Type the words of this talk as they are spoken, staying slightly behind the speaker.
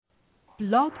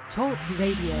Blog Talk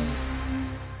Radio.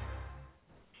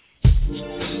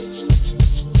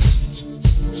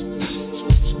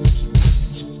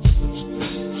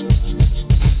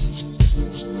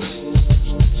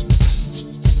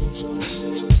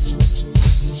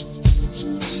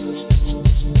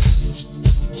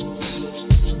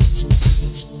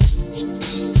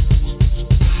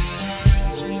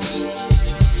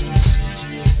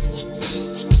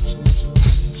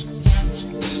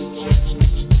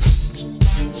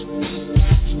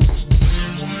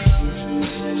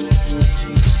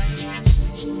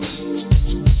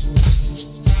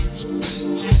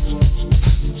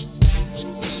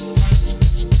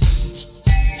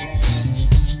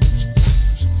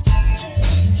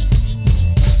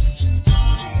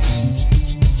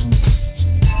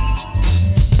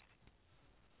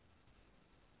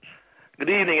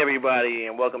 Everybody,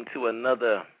 and welcome to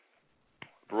another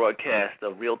broadcast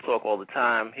of Real Talk All the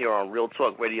Time here on Real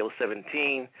Talk Radio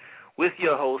 17 with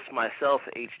your host, myself,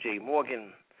 H.J.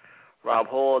 Morgan, Rob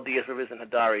Hall, D.S. Rivers, and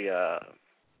Hadaria.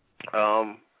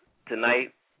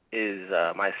 Tonight is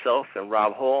myself and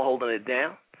Rob Hall holding it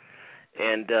down,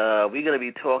 and we're going to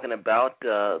be talking about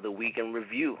the week in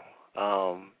review.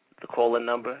 The call-in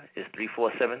number is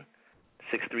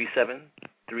 347-637-3010.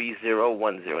 That's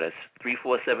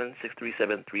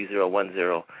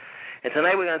 347-637-3010. And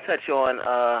tonight we're going to touch on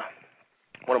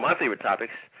one of my favorite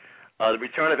topics, the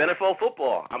return of NFL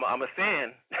football. I'm a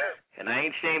fan, and I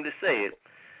ain't ashamed to say it.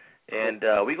 And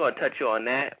we're going to touch on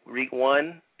that. Week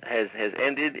 1 has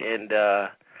ended, and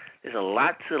there's a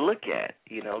lot to look at.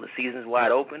 You know, the season's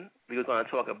wide open. We're going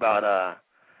to talk about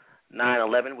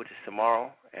 9/11, which is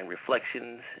tomorrow, and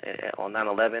reflections on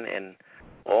 9/11, and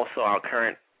also our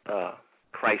current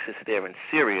crisis there in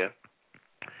Syria.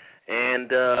 And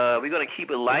we're going to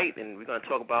keep it light, and we're going to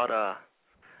talk about,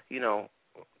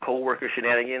 co-worker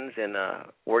shenanigans and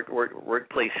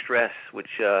workplace stress,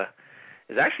 which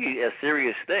is actually a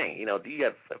serious thing. You know, you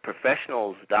have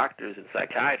professionals, doctors, and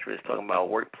psychiatrists talking about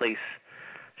workplace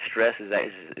stress is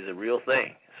a real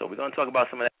thing. So we're going to talk about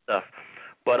some of that stuff.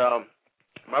 But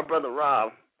my brother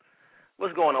Rob,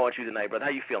 what's going on with you tonight, brother?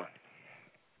 How you feeling?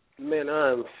 Man,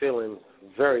 I'm feeling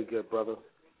very good, brother.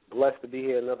 Blessed to be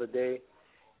here another day,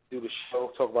 do the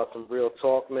show, talk about some real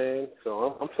talk, man.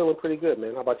 So I'm feeling pretty good,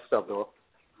 man. How about yourself, Noah?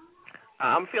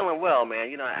 I'm feeling well, man.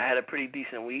 You know, I had a pretty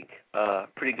decent week,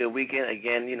 pretty good weekend.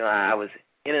 Again, you know, I was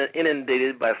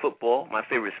inundated by football, my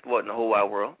favorite sport in the whole wide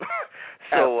world.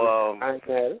 So I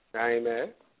ain't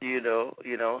mad. You know.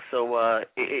 So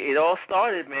it all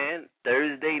started, man,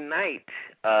 Thursday night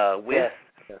with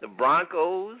the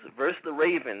Broncos versus the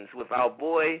Ravens with our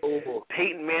boy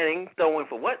Peyton Manning throwing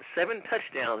for 7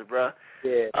 touchdowns, bro.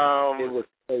 Yeah, it was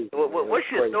crazy.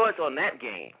 What's your thoughts on that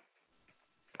game?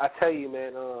 I tell you,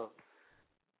 man,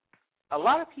 a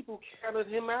lot of people counted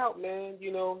him out, man.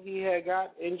 You know, he had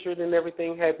got injured and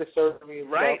everything, had the surgery and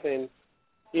stuff, and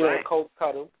coach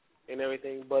cut him and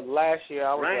everything. But last year,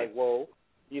 I was like, whoa,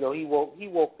 you know, he woke me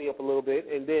up a little bit,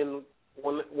 and then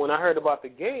when I heard about the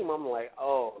game, I'm like,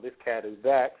 oh, this cat is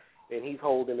back, and he's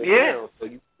holding it down, so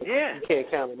you can't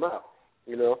count him out,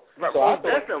 you know. Right, so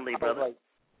definitely, brother.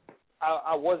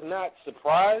 I was not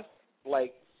surprised.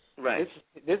 Like,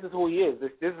 this is who he is.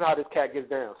 This is how this cat gets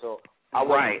down. So I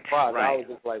wasn't surprised. I was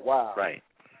just like, wow. Right.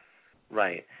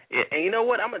 And you know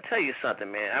what? I'm going to tell you something,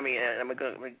 man. I mean, I'm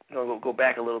going to go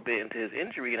back a little bit into his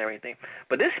injury and everything,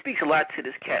 but this speaks a lot to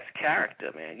this cat's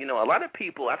character, man. You know, a lot of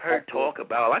people I've heard talk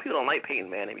about, a lot of people don't like Peyton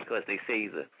Manning because they say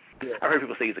I've heard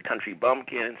people say he's a country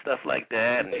bumpkin and stuff like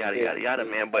that and yada, yada, yada,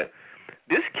 man. But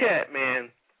this cat, man,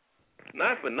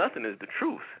 not for nothing is the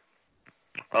truth.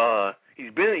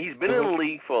 He's been in the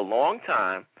league for a long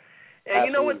time. And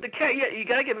you know what? The cat, you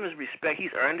got to give him his respect.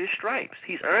 He's earned his stripes.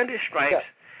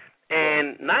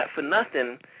 And not for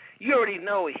nothing, you already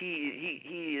know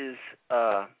he is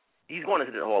he's going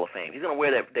into the Hall of Fame. He's going to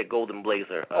wear that golden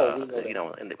blazer,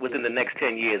 within the next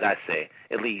 10 years, I'd say,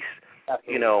 at least.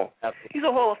 Absolutely. You know, he's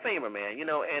a Hall of Famer, man. You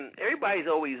know, and everybody's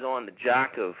always on the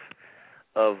jock of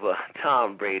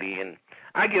Tom Brady, and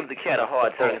I give the cat a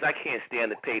hard time because I can't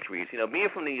stand the Patriots. You know, being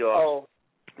from New York,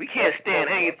 we can't stand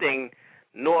anything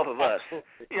north of us.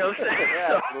 You know what I'm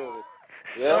saying?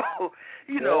 So,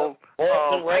 you know,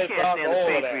 I can't stand the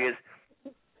Patriots.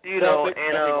 You know,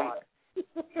 and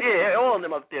all of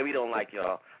them up there, we don't like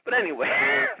y'all. But anyway,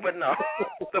 but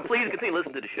please continue to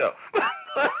listen to the show.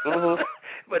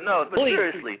 But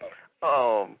seriously,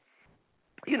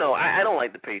 you know, I don't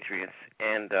like the Patriots,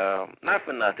 and not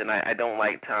for nothing, I don't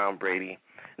like Tom Brady.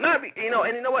 And you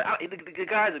know what, the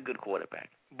guy's a good quarterback.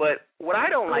 But what I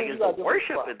don't like is the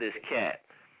worship of this cat.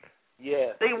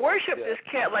 Yeah. They worship this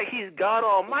cat like he's God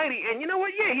Almighty, and you know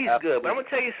what? Yeah, he's good. But I'm gonna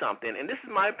tell you something, and this is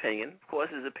my opinion. Of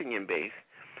course, it's opinion based.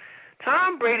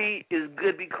 Tom Brady is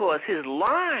good because his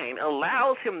line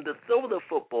allows him to throw the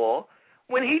football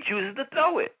when he chooses to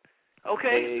throw it.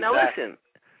 Okay? Exactly. Now listen,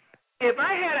 if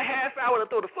I had a half hour to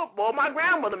throw the football, my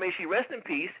grandmother, may she rest in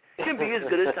peace, can be as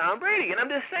good as Tom Brady. And I'm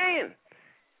just saying,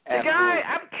 the guy,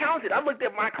 I've counted, I've looked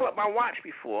at my watch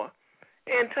before,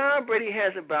 and Tom Brady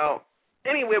has about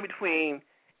anywhere between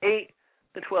 8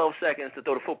 to 12 seconds to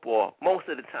throw the football most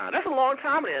of the time. That's a long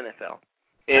time in the NFL.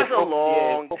 That's a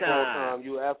long time.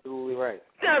 You're absolutely right.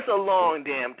 That's a long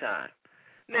damn time.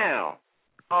 Now,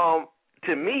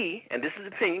 to me, and this is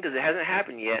opinion because it hasn't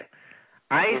happened yet,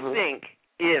 I think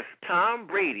if Tom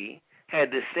Brady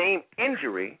had the same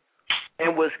injury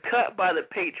and was cut by the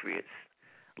Patriots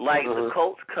like the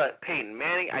Colts cut Peyton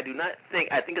Manning, I think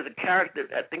it's a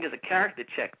character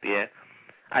check there.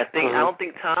 I don't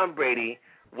think Tom Brady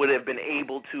would have been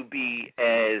able to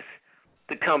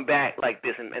come back like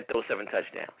this and throw 7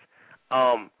 touchdowns.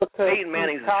 Peyton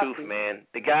Manning's the truth, man.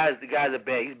 The guy's a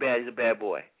bad. He's bad. He's a bad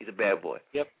boy. He's a bad boy.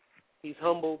 Yep. He's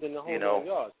humbled in the whole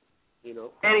yard.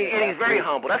 And he's very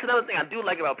humble. That's another thing I do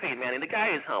like about Peyton Manning. The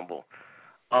guy is humble.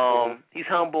 He's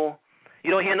humble.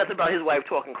 You don't hear nothing about his wife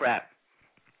talking crap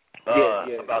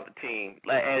about the team,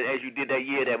 like as you did that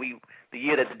year the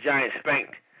year that the Giants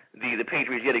spanked the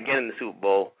Patriots yet again in the Super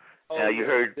Bowl. You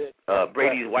heard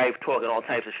Brady's wife talking all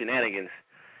types of shenanigans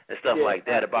and stuff like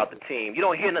that about the team. You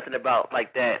don't hear nothing about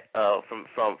like that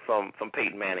from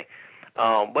Peyton Manning.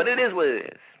 But it is what it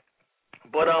is.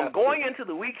 But going into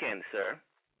the weekend, sir,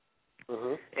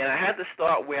 and I had to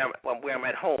start where I'm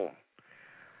at home.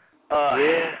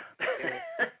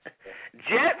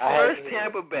 Jet versus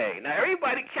Tampa Bay. Now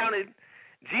everybody counted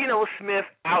Geno Smith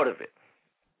out of it.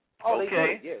 Okay.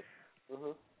 They did, yes.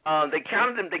 They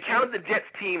counted them. They counted the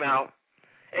Jets team out.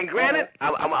 And granted,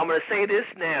 I'm going to say this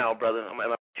now, brother. I'm going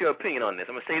to get your opinion on this.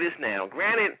 I'm going to say this now.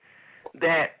 Granted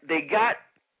that they got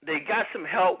some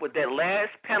help with that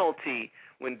last penalty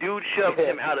when dude shoved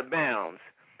him out of bounds,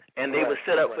 and they were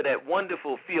set up for that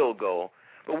wonderful field goal.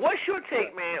 But what's your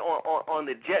take, man, on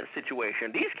the Jets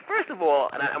situation? First of all,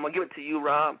 and I'm going to give it to you,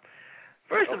 Rob.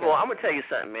 First of all, I'm going to tell you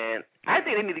something, man. I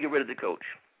think they need to get rid of the coach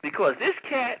because this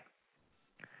cat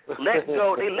let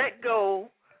go. They let go.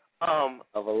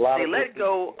 Of a lot. They let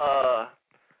go.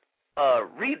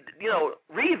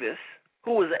 Revis,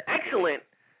 who was an excellent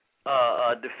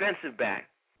defensive back.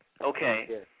 Okay.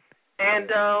 Yes. And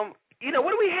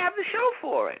what do we have to show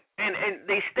for it? And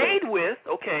they stayed with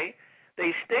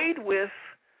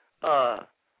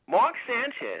Mark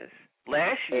Sanchez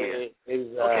last year.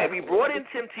 Exactly. Okay, we brought in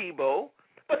Tim Tebow,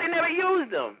 but they never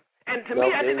used him. And to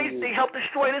me, I think they helped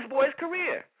destroy this boy's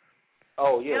career.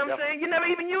 Oh, yeah. You know what I'm saying? You never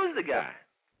even used the guy.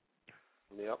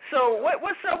 Yep. So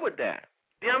what's up with that?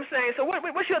 You know what I'm saying? So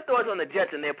what's your thoughts on the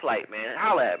Jets and their plight, man?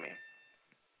 Holla at me.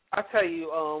 I tell you,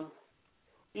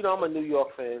 I'm a New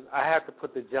York fan. I have to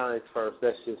put the Giants first.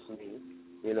 That's just me.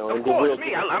 Of course,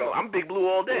 me. I'm Big Blue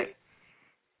all day.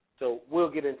 So we'll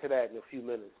get into that in a few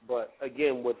minutes. But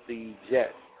again, with the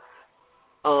Jets,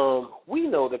 we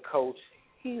know the coach.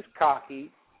 He's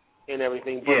cocky and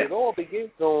everything, but it all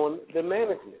begins on the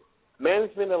management.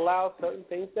 Management allows certain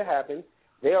things to happen.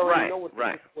 They already know what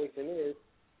the situation is,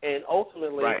 and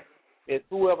ultimately, it's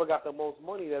whoever got the most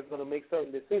money that's going to make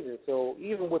certain decisions. So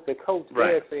even with the coach,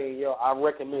 they're saying, I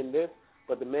recommend this,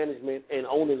 but the management and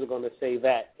owners are going to say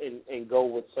that and go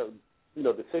with certain,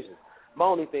 decisions. My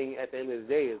only thing at the end of the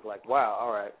day is like, wow,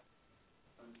 all right,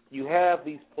 you have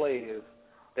these players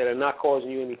that are not causing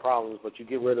you any problems, but you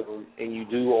get rid of them and you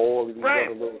do all of these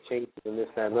other little changes and this,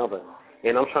 that, and other.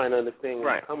 And I'm trying to understand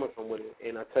where you're coming from with it.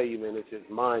 And I tell you, man, it's just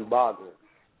mind-boggling.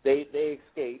 They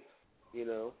escaped,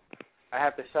 I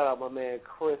have to shout out my man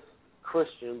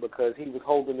Christian because he was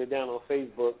holding it down on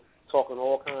Facebook, talking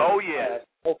all kinds of stuff.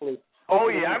 Hopefully,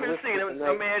 I've been seeing him,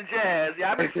 my man Jazz.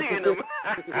 Yeah, I've been seeing him.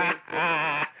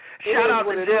 Shout out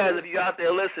to Jazz if you're out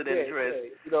there listening,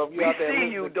 Chris. We see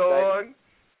you, dog.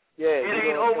 Yeah, it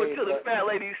ain't over till the fat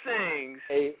lady sings.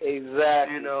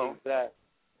 Exactly. Exactly.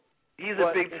 He's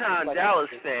a big-time Dallas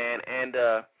fan, and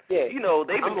they've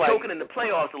been choking in the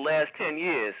playoffs the last 10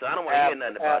 years, so I don't want to hear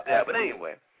nothing about that. But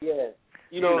anyway. Yeah.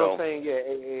 You know what I'm saying? Yeah,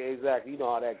 exactly. You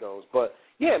know how that goes. But,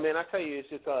 yeah, man, I tell you, it's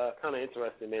just kind of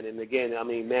interesting, man. And, again, I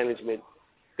mean, management,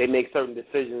 they make certain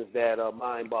decisions that are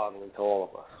mind-boggling to all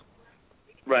of us.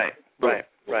 Right.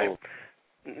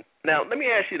 Now, let me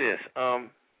ask you this.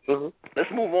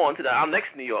 Let's move on to our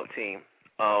next New York team.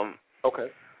 Okay.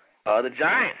 The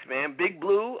Giants, man, Big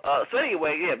Blue. So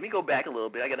anyway, let me go back a little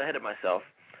bit. I got ahead of myself.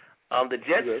 The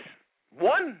Jets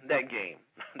won that game.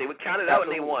 They were counted out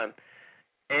and they won.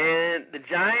 And the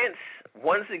Giants,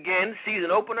 once again,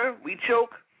 season opener, we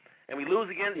choke, and we lose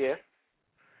against,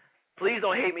 please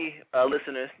don't hate me,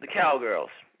 listeners, the Cowgirls.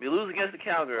 We lose against the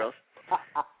Cowgirls.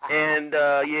 And,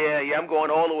 I'm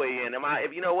going all the way in.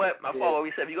 If you know what? My father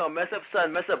always said, if you're going to mess up,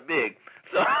 son, mess up big.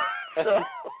 So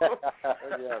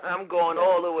I'm going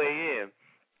all the way in.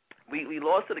 We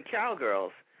lost to the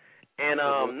Cowgirls. And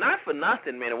not for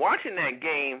nothing, man. Watching that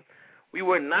game, we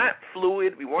were not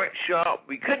fluid. We weren't sharp.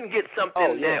 We couldn't get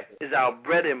something that is our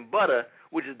bread and butter,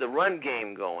 which is the run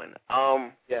game going.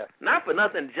 Not for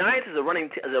nothing. Giants is a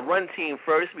run team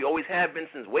first. We always have been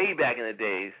since way back in the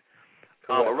days.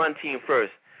 A run team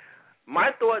first.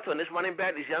 My thoughts on this running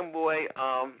back, this young boy,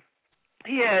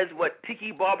 he has what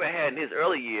Tiki Barber had in his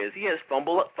early years. He has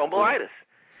fumbleitis,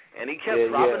 and he kept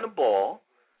dropping the ball.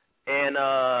 And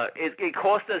it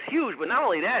cost us huge. But not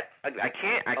only that, I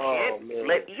can't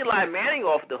let Eli Manning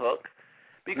off the hook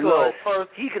because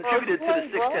he contributed to the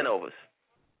 6 turnovers.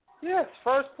 Yes,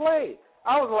 first play.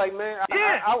 I was like, man,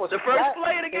 I was the first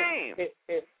play of the game.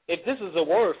 If this is a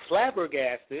word,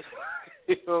 flabbergasted.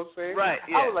 You know what I'm saying? Right.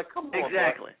 Yeah. I was like, come on,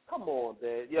 exactly. Bro. Come on,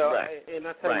 man. And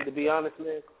I tell you, to be honest,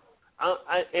 man,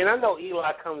 I know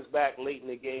Eli comes back late in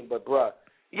the game, but bruh.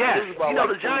 Yes.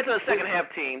 The Giants are a second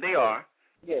half team. They are.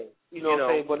 Yeah, you know what I'm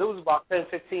saying? But it was about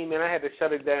 10-15, man. I had to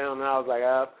shut it down, and I was like,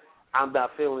 I'm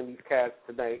not feeling these cats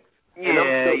tonight.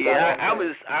 I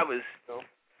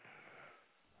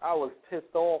was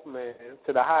pissed off, man,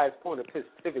 to the highest point of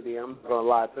positivity. I'm not going to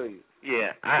lie to you.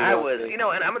 Yeah, I was. And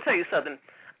I'm going to tell you something.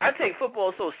 I take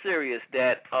football so serious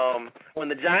that when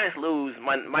the Giants lose,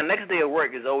 my next day of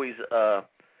work is always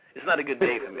it's not a good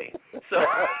day for me. So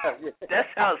that's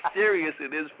how serious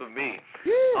it is for me.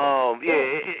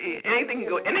 Anything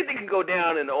can go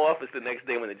down in the office the next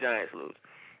day when the Giants lose.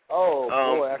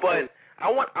 But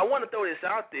I want to throw this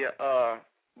out there.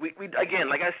 We again,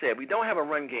 like I said, we don't have a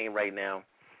run game right now,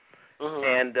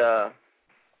 and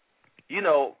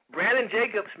Brandon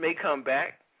Jacobs may come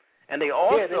back, and they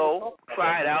also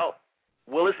tried out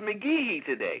Willis McGahee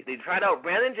today. They tried out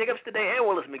Brandon Jacobs today and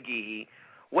Willis McGahee.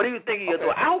 What do you think you're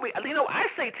doing? I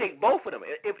say take both of them.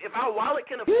 If our wallet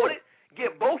can afford it,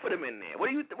 get both of them in there. What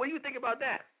do you think about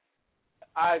that?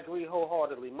 I agree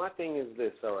wholeheartedly. My thing is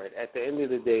this, all right, at the end of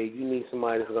the day, you need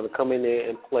somebody that's going to come in there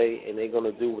and play, and they're going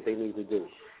to do what they need to do.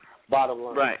 Bottom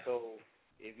line. Right. So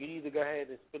if you need to go ahead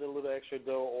and spend a little extra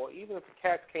dough, or even if the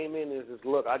cats came in and says,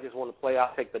 look, I just want to play,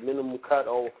 I'll take the minimum cut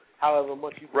or however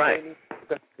much you can pay me,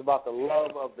 because it's about the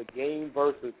love of the game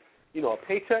versus, a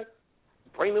paycheck.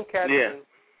 Bring them cats in.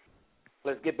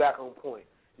 Let's get back on point.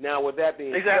 Now, with that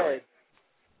being said,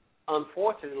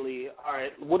 unfortunately, all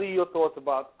right, what are your thoughts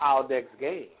about Aldec's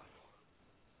game?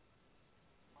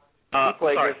 He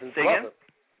played against his brother.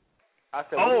 I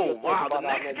said, the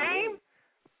next game?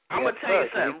 I'm going to tell you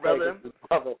something, brother.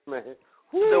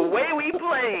 The way we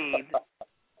played,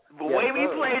 the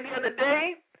other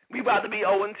day, we about to be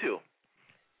 0-2.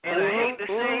 And I hate to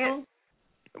say it,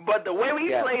 but the way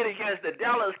we played against the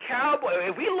Dallas Cowboys,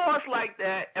 if we lost like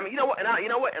that, you know what? And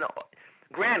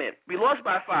granted, we lost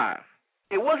by 5.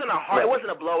 It wasn't it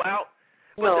wasn't a blowout.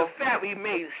 But the fact we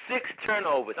made 6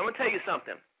 turnovers, I'm gonna tell you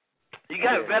something. You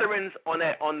got veterans on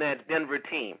that Denver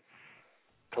team.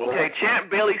 Okay, Champ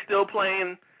Bailey's still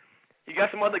playing. You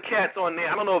got some other cats on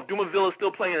there. I don't know if Dumaville is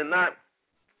still playing or not,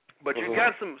 but you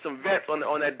got some vets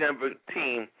on that Denver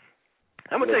team.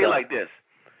 I'm gonna tell you like this.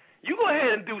 You go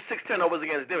ahead and do 6 turnovers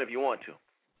against them if you want to.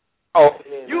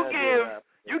 You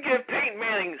give Peyton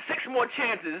Manning 6 more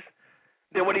chances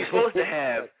than what he's supposed to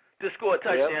have to score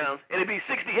touchdowns, and it'd be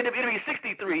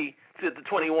 63 to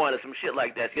 21 or some shit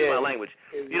like that. Excuse my language.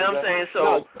 You know what I'm saying?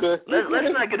 So let's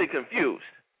not get it confused.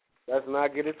 Let's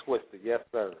not get it twisted. Yes,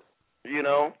 sir.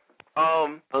 Let's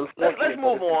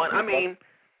move on.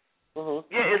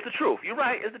 It's the truth. You're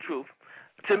right. It's the truth.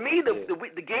 To me,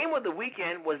 the game of the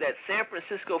weekend was that San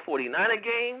Francisco 49er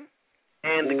game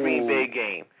and the Green Bay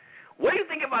game. What do you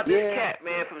think about this cat,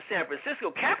 man, from San Francisco?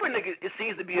 Kaepernick, it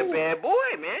seems to be a bad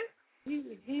boy, man.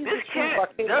 This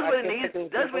cat does what he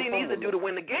needs to do to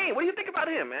win the game. What do you think about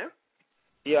him, man?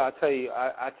 Yeah, I tell you,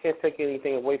 I can't take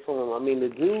anything away from him. I mean,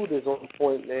 the dude is on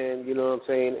point, man. You know what I'm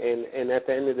saying? And at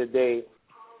the end of the day,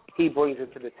 he brings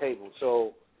it to the table.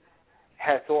 So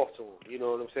hats off to him. You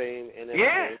know what I'm saying? And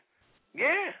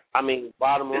yeah. I mean,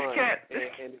 bottom line.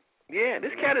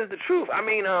 This cat is the truth. I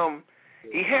mean,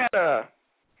 he had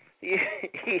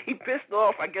he pissed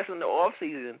off, I guess, in the off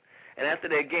season, and after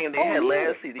that game they had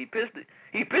last season,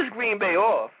 he pissed Green Bay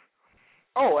off.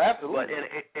 Oh, absolutely. But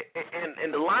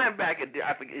and the linebacker,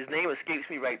 his name escapes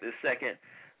me right this second,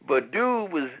 but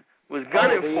dude was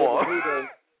gunning for him.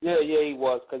 Yeah, he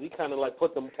was, because he kind of like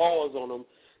put them paws on him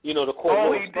the court.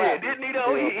 Oh, he did, didn't he?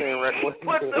 Though he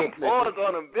put some paws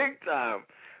on him big time.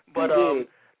 But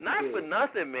not for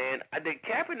nothing, man. The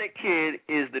Kaepernick kid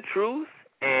is the truth,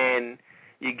 and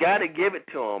you got to give it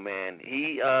to him, man.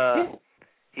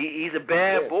 He's a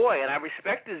bad boy, and I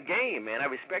respect his game, man. I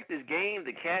respect his game.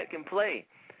 The cat can play.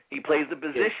 He plays the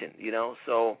position,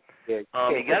 So you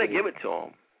got to give it to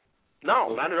him.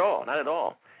 No, not at all, not at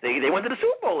all. They went to the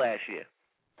Super Bowl last year.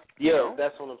 Yeah,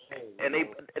 that's what I'm saying. And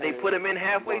they put him in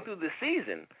halfway through the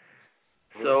season.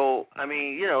 So I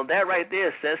mean, that right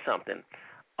there says something.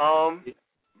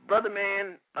 Brother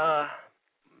man,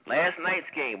 last night's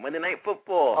game, Monday Night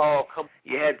Football. Oh, come.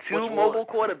 You had two mobile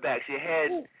quarterbacks. You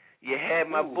had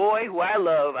my boy, who I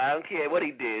love. I don't care what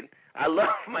he did. I love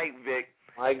Mike Vick.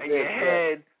 And you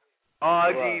had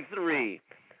RG3.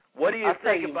 What do you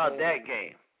think about that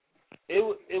game? It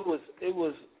was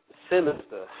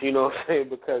sinister, you know what I'm saying?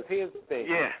 Because here's the thing.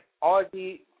 Yeah.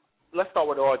 Let's start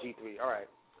with RG3. All right.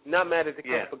 Not mad at the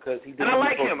kid because he did. And I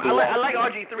like him. I like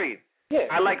RG3. Yeah.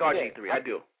 I like RG3. I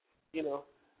do.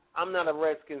 I'm not a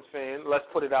Redskins fan. Let's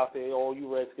put it out there. All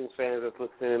you Redskins fans that's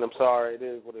listening, I'm sorry. It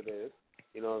is what it is.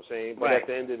 You know what I'm saying? But at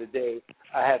the end of the day,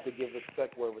 I have to give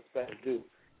respect where respect is due.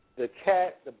 The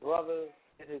cat, the brother,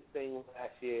 did his thing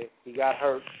last year. He got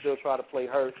hurt, still try to play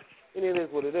hurt, and it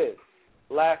is what it is.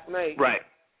 Last night,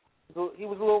 he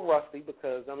was a little rusty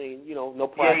because, no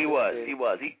practice. Yeah, he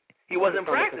was. He wasn't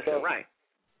practicing, right.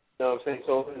 You know what I'm saying?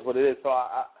 So it is what it is. So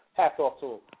I hats off to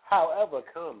him. However,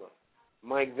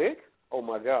 Mike Vick, oh,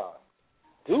 my God.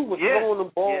 Dude was throwing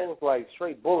the balls like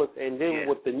straight bullets, and then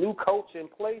with the new coach in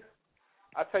place,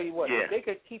 I tell you what, if they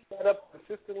could keep that up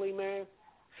consistently, man,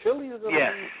 Philly is going to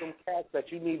be some cats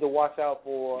that you need to watch out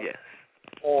for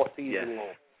all season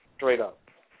long, straight up.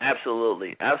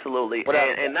 Absolutely.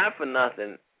 And not for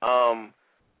nothing, I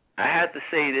have to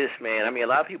say this, man. I mean, a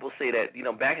lot of people say that,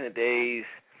 back in the days,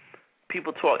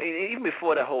 people talk, even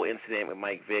before the whole incident with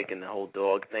Mike Vick and the whole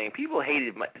dog thing, people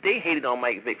hated on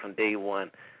Mike Vick from day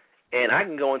one. And I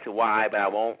can go into why, but I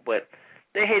won't. But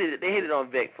they hated on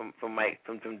Vick from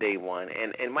day one.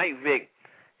 And Mike Vick,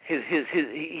 his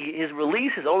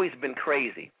release has always been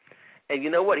crazy. And you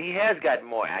know what? He has gotten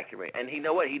more accurate. And you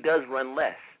know what? He does run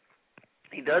less.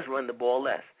 He does run the ball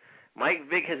less. Mike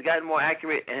Vick has gotten more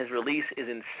accurate, and his release is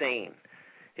insane.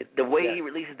 The way he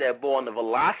releases that ball and the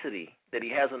velocity that he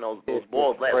has on those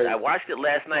balls. I watched it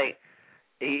last night.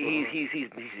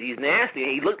 He's nasty.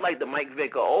 He looked like the Mike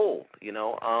Vick of old, And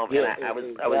I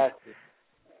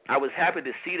was happy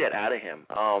to see that out of him.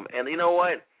 And you know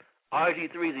what?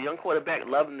 RG3 is a young quarterback,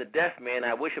 love him to death, man.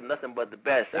 I wish him nothing but the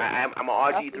best. I'm an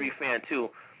RG3 fan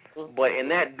too, but in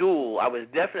that duel, I was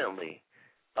definitely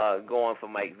going for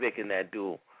Mike Vick in that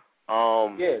duel.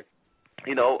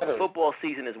 Football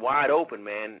season is wide open,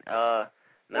 man. Not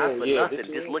for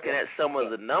nothing. Just looking at some of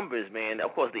the numbers, man.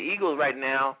 Of course, the Eagles right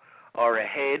now are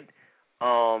ahead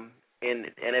in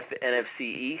NFC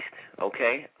East,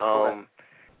 okay?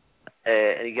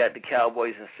 And you got the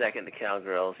Cowboys in second, the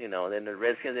Cowgirls, and then the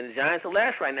Redskins and the Giants are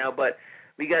last right now, but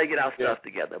we got to get our stuff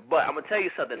together. But I'm going to tell you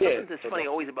something. Something that's funny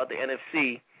always about the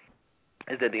NFC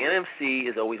is that the NFC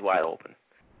is always wide open,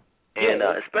 and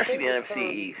especially the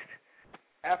NFC East.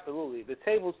 Absolutely. The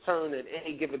tables turn at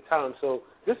any given time, so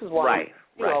this is why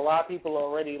a lot of people are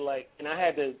already and I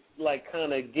had to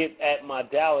kind of get at my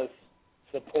Dallas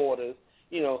supporters.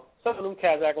 Some of them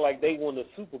cats act like they won the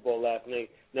Super Bowl last night.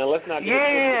 Now let's not get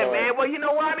man. Well, you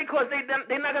know why? Because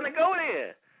they're not gonna go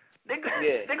there. They're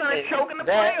gonna choke in the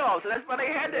playoffs. So that's why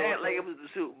they had to act like it was the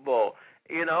Super Bowl.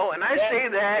 And I say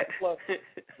that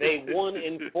they won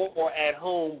in 4 at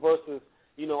home versus us.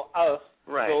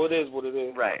 Right. So it is what it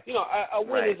is. Right. A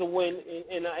win is a win,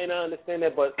 and I understand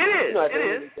that. But it is.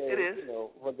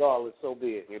 Regardless, so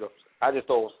be it. I just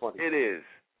thought it was funny.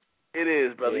 It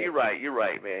is, brother. Yeah. You're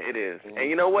right, man. It is. Mm-hmm. And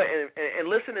you know what? And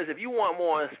listeners, if you want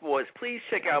more on sports, please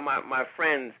check out my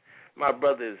friends, my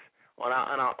brothers on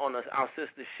our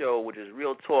sister show, which is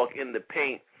Real Talk in the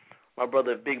Paint. My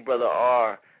brother, Big Brother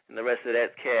R, and the rest of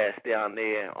that cast down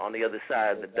there on the other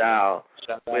side of the dial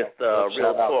with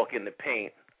Real Talk in the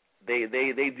Paint. They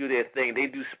do their thing. They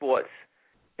do sports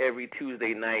every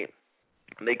Tuesday night.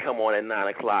 And they come on at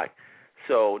 9:00.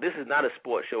 So this is not a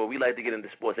sports show. We like to get into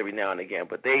sports every now and again,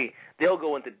 but they'll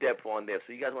go into depth on there.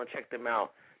 So you guys want to check them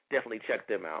out? Definitely check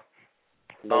them out.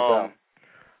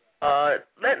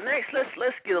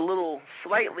 Let's get a little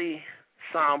slightly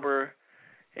somber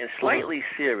and slightly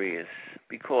serious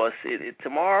because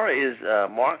tomorrow is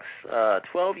marks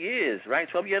 12 years, right?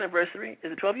 12-year anniversary.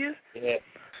 Is it 12 years? Yeah.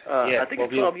 I think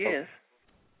it's 12 years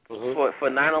for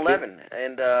 9/11,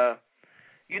 and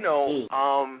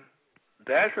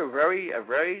That's a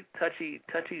very touchy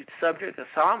subject, a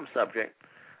solemn subject.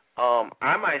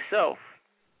 I myself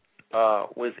I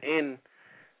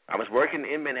was working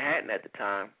in Manhattan at the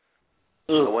time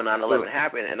when 9/11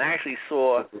 happened, and I actually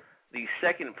saw the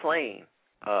second plane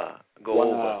go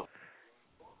over.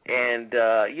 And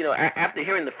after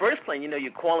hearing the first plane,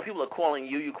 you're calling, people are calling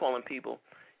you, you're calling people,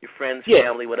 your friends,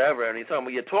 family, whatever, and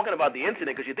you're talking about the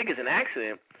incident because you think it's an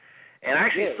accident. And I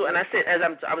actually saw, and I said, as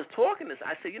I was talking this,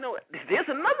 I said, there's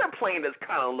another plane that's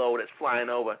kind of low that's flying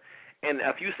over. And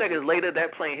a few seconds later,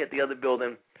 that plane hit the other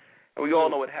building, and we all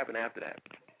know what happened after that.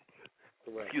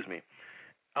 Right. Excuse me.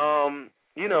 A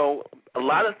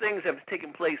lot of things have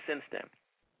taken place since then.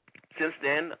 Since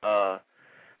then,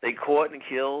 they caught and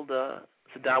killed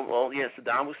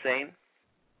Saddam Hussein,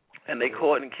 and they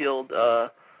caught and killed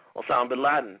Osama bin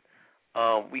Laden.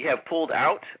 We have pulled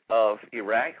out of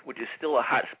Iraq, which is still a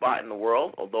hot spot in the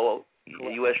world, although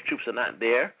U.S. troops are not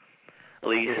there, at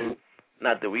least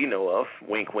not that we know of.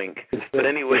 Wink, wink. But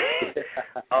anyway,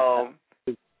 but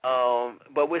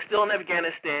we're still in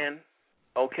Afghanistan,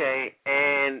 okay?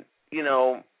 And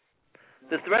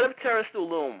the threat of terror still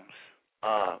looms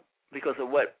because of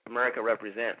what America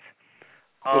represents.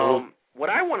 What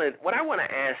I want to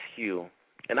ask you,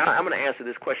 and I'm going to answer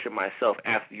this question myself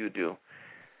after you do.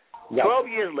 12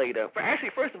 years later,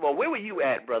 first of all, where were you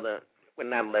at, brother, when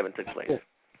 9/11 took place?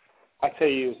 I tell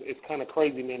you, it's kind of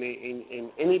crazy, man.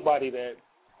 And anybody that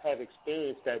had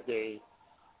experienced that day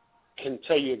can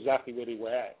tell you exactly where they were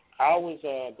at. I was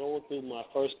going through my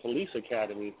first police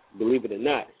academy, believe it or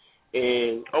not,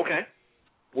 and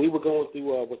we were going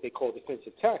through what they call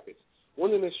defensive tactics.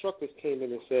 One of the instructors came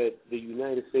in and said the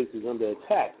United States is under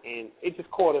attack, and it just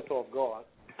caught us off guard.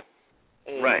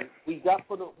 And we got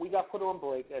put on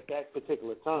break at that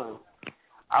particular time.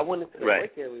 I went into the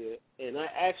break area, and I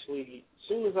actually, as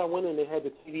soon as I went in, they had the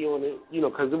TV on it,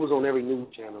 because it was on every news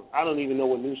channel. I don't even know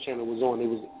what news channel was on. It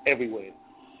was everywhere.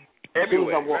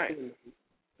 Everywhere, as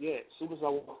soon as I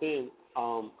walked in,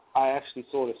 I actually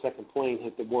saw the second plane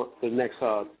hit the next,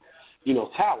 tower.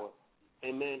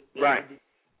 And man,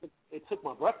 it took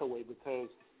my breath away because,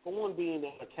 for one, being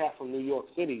a cat from New York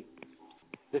City,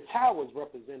 the towers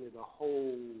represented a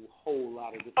whole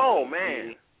lot of different things.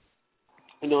 Man.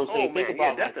 You know what I'm saying? Think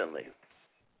about definitely.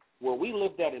 Where we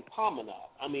lived at in Promenade.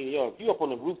 I mean, if you're up on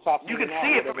the rooftop, you could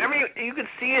see it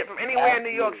from anywhere in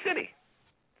New York City.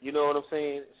 You know what I'm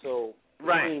saying? So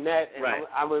between that, and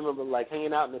I remember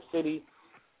hanging out in the city,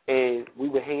 and we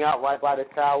would hang out right by the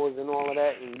towers and all of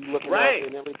that, and you looking up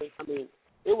and everything. I mean,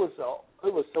 it was so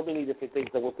many different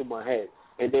things that went through my head.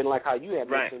 And then, like how you had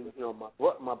mentioned,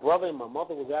 my brother and my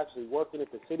mother was actually working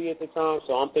at the city at the time,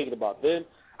 so I'm thinking about them.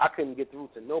 I couldn't get through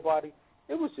to nobody.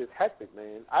 It was just hectic,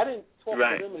 man. I didn't talk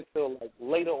to them until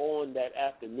later on that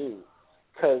afternoon,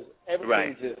 because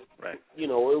everything just, it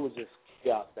was just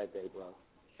chaos that day, bro.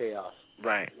 Chaos.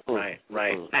 Right.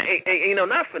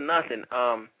 Not for nothing.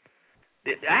 I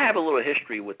have a little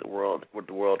history with the World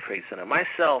Trade Center.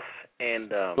 Myself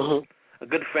and a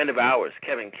good friend of ours,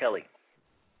 Kevin Kelly.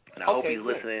 And I hope he's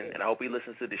listening, and I hope he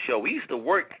listens to the show. We used to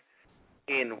work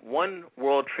in one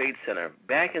World Trade Center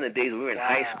back in the days when we were in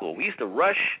high school. We used to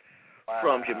rush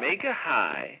from Jamaica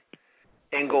High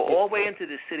and go all the way into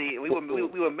the city. And we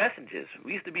were messengers.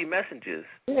 We used to be messengers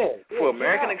for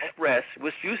American Express,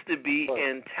 which used to be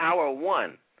in Tower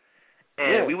 1.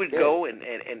 And we would go and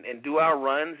do our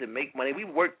runs and make money. We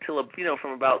worked till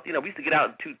from about we used to get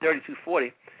out at 2:30,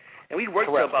 2:40. And we'd work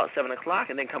till about 7 o'clock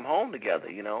and then come home together,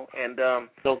 And, that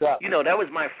was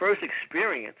my first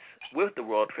experience with the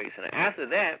World Trade Center. After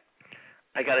that,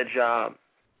 I got a job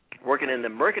working in the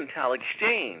Mercantile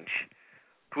Exchange,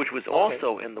 which was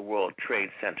also in the World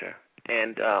Trade Center.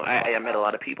 And I met a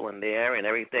lot of people in there and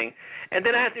everything. And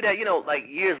then after that,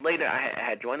 years later, I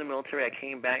had joined the military. I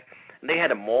came back, and they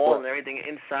had a mall and everything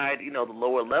inside, the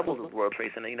lower levels of the World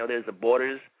Trade Center. There's the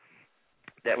borders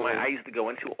that I used to go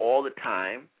into all the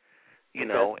time. And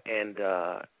I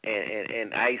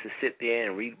used to sit there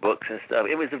and read books and stuff.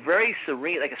 It was a very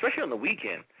serene, especially on the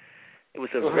weekend. It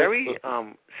was a very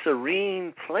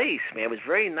serene place, man. It was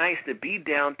very nice to be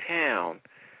downtown.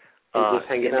 Just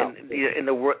hanging out.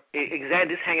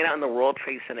 Just hanging out in the World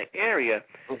Trade Center area.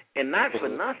 And not for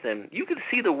nothing, you could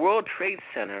see the World Trade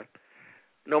Center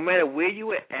no matter where you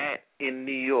were at in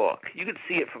New York. You could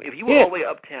see it from, if you were all the way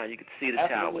uptown, you could see the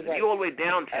towers. If you were all the way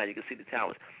downtown, you could see the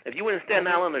towers. If you were in Staten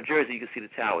Island or Jersey, you could see the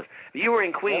towers. If you were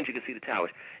in Queens, you could see the towers.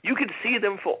 You could see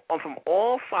them from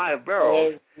all 5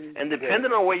 boroughs, and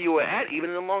depending on where you were at,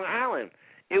 even in Long Island,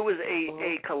 it was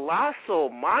a colossal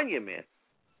monument,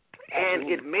 and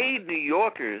it made New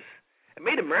Yorkers, it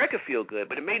made America feel good,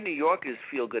 but it made New Yorkers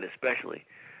feel good especially,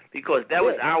 because that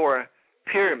was our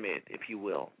pyramid, if you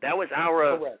will. That was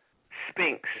our Correct.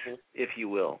 Sphinx, if you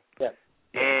will. Yes.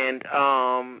 And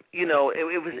you know, it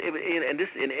was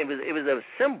a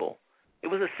symbol. It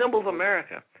was a symbol of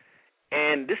America.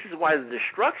 And this is why the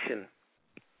destruction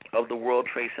of the World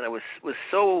Trade Center was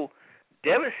so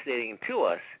devastating to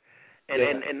us.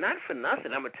 And not for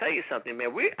nothing, I'm gonna tell you something,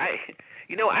 man. I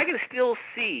can still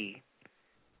see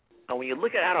when you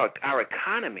look at our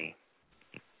economy,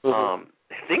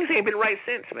 things ain't been right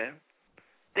since, man.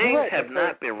 Things have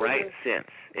not been right since.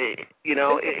 It's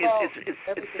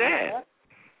sad.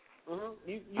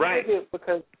 You think it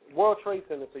because World Trade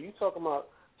Center. So you talking about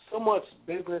so much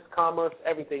business, commerce,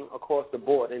 everything across the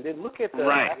board, and then look at the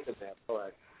aftermath.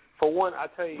 Right. For one, I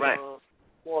tell you,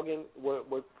 Morgan, what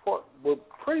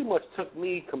pretty much took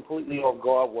me completely off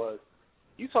guard was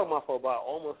you talking about for about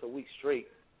almost a week straight.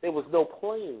 There was no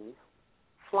planes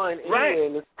flying anywhere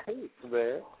in the States,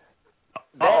 man.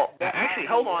 Actually,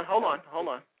 hold on.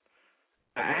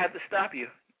 I had to stop you.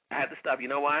 You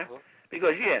know why?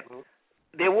 Because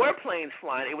there were planes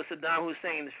flying. It was Saddam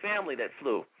Hussein's family that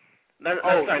flew.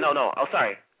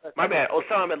 Sorry. My bad.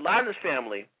 Osama bin Laden's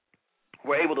family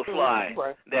were able to fly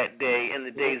that day and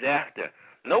the days after.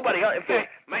 Nobody else. In fact,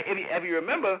 if you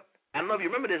remember, I don't know if you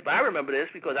remember this, but I remember this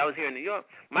because I was here in New York.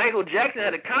 Michael Jackson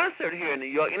had a concert here in New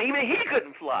York, and even he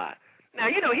couldn't fly. Now,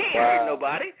 he ain't hurt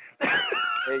nobody.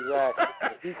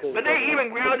 Exactly. But they even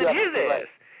grounded his ass.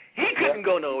 He couldn't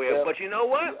go nowhere. But you know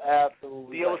what?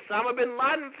 Absolutely. The Osama bin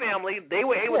Laden family, they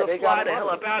were able to fly the hell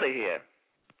up out of here.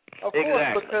 Of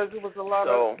course, because it was a lot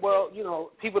of,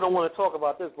 people don't want to talk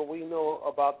about this, but we know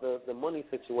about the money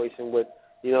situation with,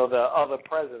 the other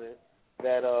president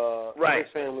that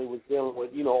his family was dealing with,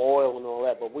 oil and all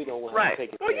that, but we don't want to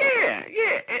take it there.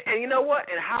 And you know what?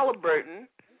 And Halliburton,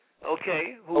 our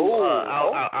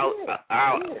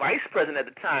vice president at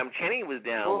the time, Cheney was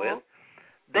down with,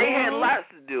 they had lots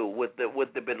to do with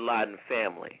the bin Laden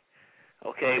family.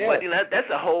 Okay, but that's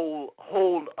a whole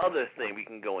other thing we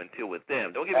can go into with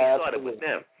them. Don't get me started with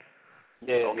them.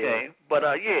 But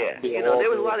there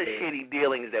was a lot of shady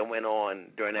dealings that went on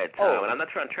during that time, and I'm not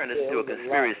trying to turn this into a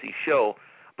conspiracy show,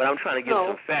 but I'm trying to give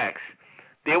some facts.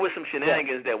 There was some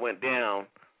shenanigans that went down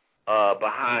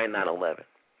behind 9/11.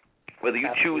 Whether you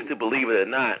choose to believe it or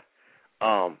not,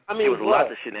 there was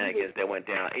lots of shenanigans that went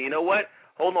down. And you know what?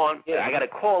 Hold on, I got a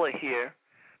caller here.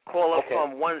 Caller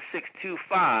from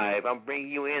 1625. I'm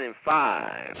bringing you in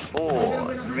 5,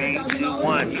 4, 3, 2,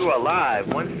 1. You are live.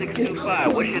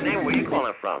 1625. What's your name? Where are you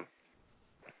calling from?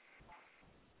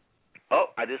 Oh,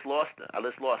 I just lost him.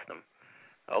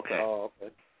 Okay. Oh,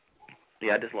 okay.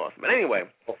 Yeah, I just lost him. But anyway,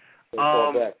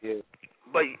 call back,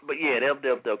 But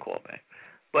they'll call back.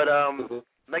 But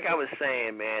like I was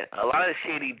saying, man, a lot of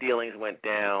shady dealings went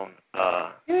down.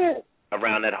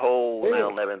 Around that whole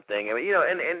 9/11 thing, we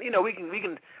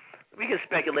can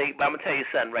speculate, but I'm gonna tell you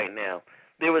something right now.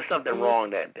 There was something wrong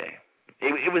that day.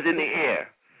 It was in the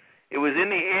air. It was in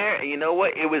the air, and you know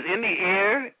what? It was in the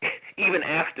air even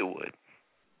afterward.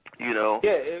 It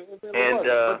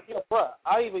was. But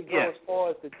I even go as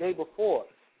far as the day before.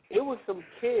 It was some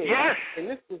kid. Yes. And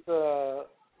this was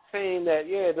saying that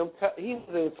he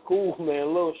was in school, man, a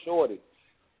little shorty,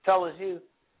 telling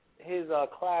his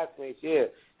classmates,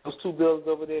 those two buildings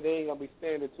over there, they ain't going to be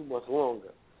standing too much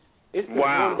longer. It's this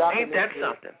one document. Ain't that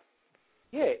something?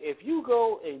 Yeah, if you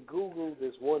go and Google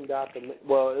this one document,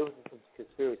 well, it was a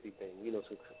conspiracy thing,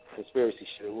 some conspiracy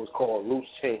shit. It was called Loose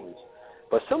Change.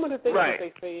 But some of the things that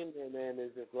they say in there, man, is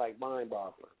just like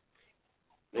mind-boggling.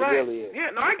 It really is.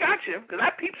 Yeah, no, I got you, because I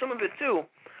peeped some of it too.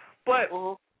 But,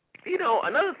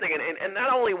 another thing, and not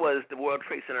only was the World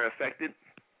Trade Center affected,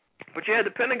 but you had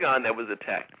the Pentagon that was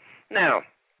attacked. Now,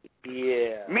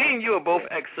 me and you are both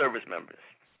ex-service members.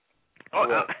 I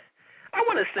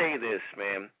want to say this,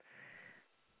 man.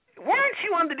 Weren't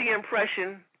you under the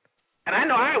impression, and I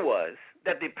know I was,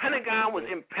 that the Pentagon was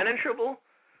impenetrable?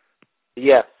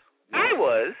 Yes. I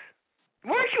was.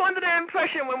 Weren't you under that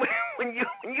impression when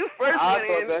you first went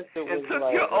in and took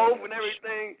your oath and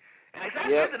everything? And I've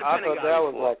been to the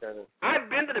Pentagon before. I've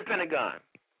been to the Pentagon.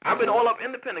 I've been all up in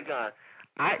the Pentagon.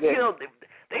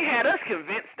 They had us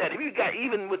convinced that if you got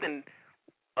even within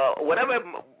whatever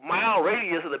mile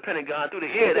radius of the Pentagon through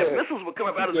the air, that missiles would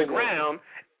come up out of the ground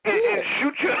and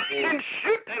shoot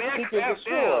that aircraft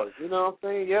down. You know what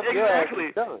I'm saying? Yep,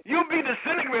 exactly. You'll be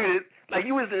disintegrated like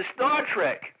you was in Star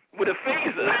Trek with a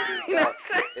phaser. You know what I'm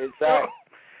saying? Exactly.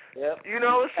 Yep.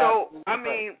 So I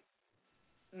mean,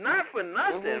 not for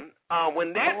nothing.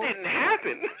 When that didn't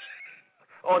happen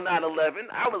on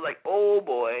 9/11, I was like, oh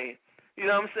boy. You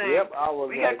know what I'm saying? Yep,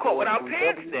 we got caught with our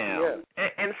pants down.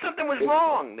 And something was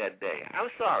wrong that day.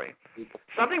 I'm sorry.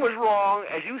 Something was wrong.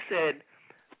 As you said,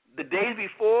 the days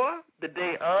before, the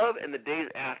day of, and the days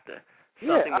after.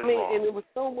 Something was wrong. And it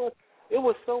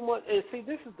was so much. And see,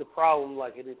 this is the problem.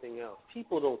 Like anything else,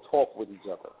 people don't talk with each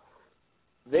other.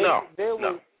 There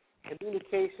were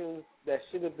communications that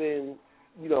should have been,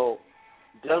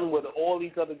 done with all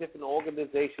these other different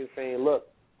organizations saying, look,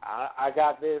 I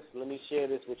got this, let me share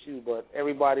this with you. But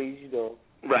everybody's,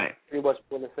 right, pretty much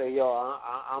going to say, yo,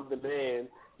 I'm the man.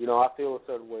 I feel a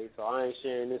certain way, so I ain't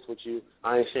sharing this with you.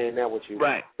 I ain't sharing that with you.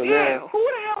 Right. So who the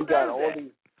hell you got does all that?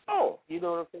 these. Oh. You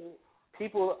know what I'm saying?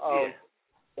 People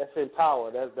that's in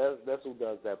power. That's who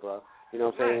does that, bro. You know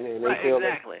what I'm saying? And they feel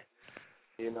exactly.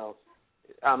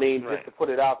 Just to put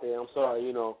it out there, I'm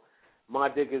sorry, my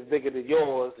dick is bigger than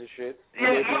yours and shit. Yeah,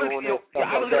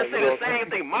 I was going to say the same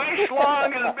thing. My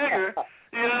schlong is bigger,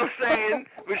 you know what I'm saying?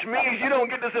 Which means you don't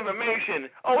get this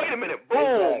information. Oh, wait a minute.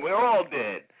 Boom, we're all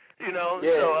dead.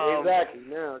 Yeah, exactly.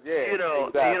 Now,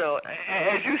 exactly.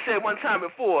 As you said one time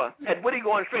before, had Woody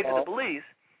gone straight to the police,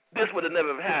 this would have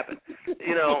never happened.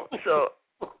 So,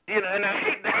 and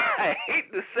I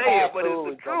hate to say it, but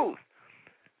it's the truth.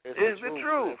 It's the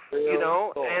truth,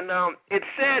 and it's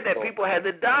sad that people had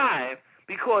to die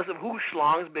because of whose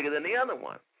schlong is bigger than the other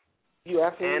one. You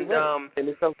absolutely right. And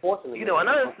it's unfortunate.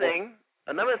 Another thing,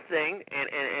 and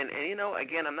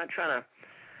again, I'm not trying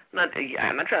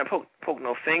to poke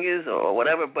no fingers or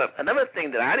whatever, but another thing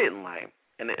that I didn't like,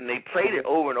 and they played it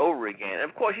over and over again. And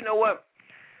of course, you know what?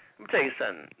 Let me tell you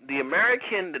something. The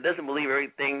American that doesn't believe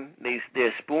everything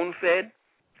they're spoon-fed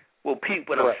will peep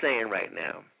what I'm saying right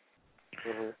now.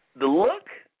 Mm-hmm. The look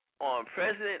on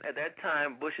President at that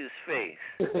time Bush's face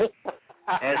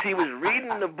as he was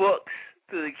reading the books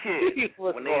to the kids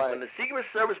when the Secret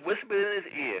Service whispered in his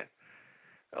ear,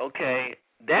 okay,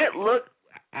 that look,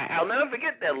 I'll never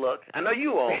forget that look. I know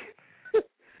you won't.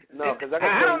 No, because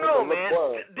I don't know, man.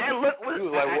 That look was.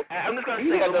 I'm just gonna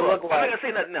say the look. I'm not gonna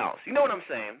say nothing else. You know what I'm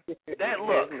saying? That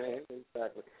look. Man,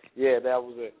 exactly. Yeah, that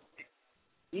was it.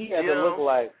 He had to look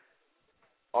like.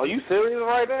 Are you serious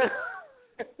right now?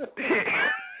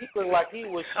 He looked like he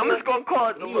was. I'm just gonna call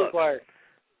it the look. Like,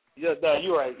 you're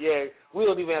right. Yeah, we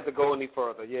don't even have to go any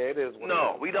further. Yeah, it is.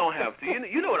 We don't have to.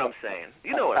 You know what I'm saying.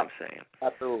 You know what I'm saying.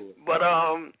 Absolutely. But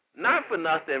not for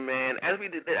nothing, man. As we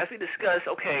discussed,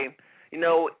 okay,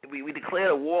 we declared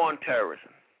a war on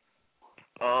terrorism.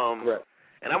 Right.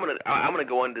 And I'm gonna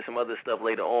go into some other stuff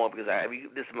later on because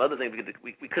there's some other things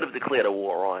we could have declared a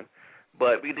war on,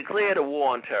 but we declared a war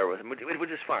on terrorism, which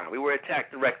is fine. We were attacked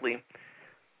directly.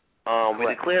 We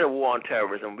declared a war on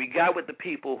terrorism. We got with the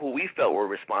people who we felt were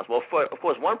responsible. Of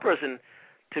course, one person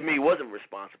to me wasn't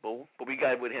responsible, but we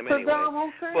got with him anyway.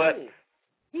 But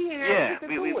he had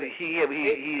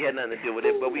nothing to do with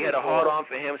it. But we had a hard on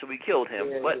for him, so we killed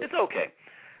him. But it's okay.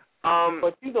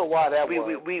 But you know why that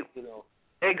was.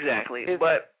 Exactly.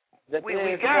 But we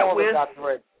got with.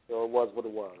 So it was what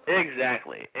it was.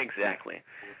 Exactly.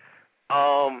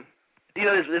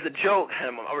 There's a joke,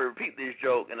 and I'll repeat this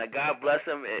joke, and God bless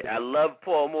him. I love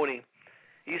Paul Mooney.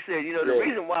 He said, the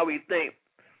reason why we think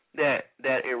that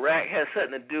Iraq has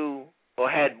something to do, or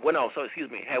had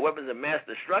weapons of mass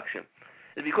destruction,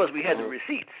 is because we had the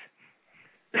receipts.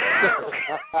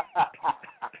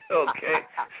 Okay,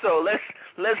 so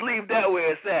let's leave that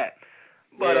where it's at.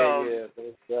 But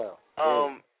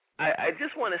I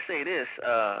just want to say this: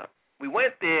 we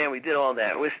went there and we did all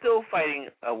that. We're still fighting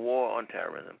a war on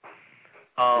terrorism.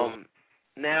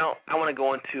 Now I want to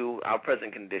go into our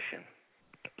present condition.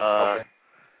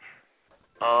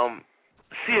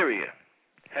 Syria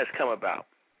has come about.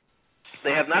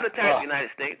 They have not attacked the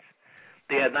United States.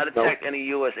 They have not attacked any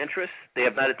U.S. interests. They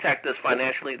have not attacked us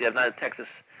financially. They have not attacked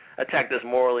us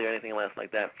morally or anything else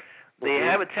like that. They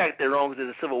have attacked their own because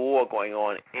there's a civil war going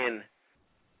on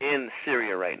in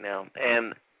Syria right now.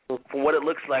 And from what it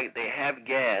looks like, they have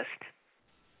gassed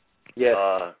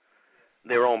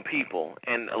their own people,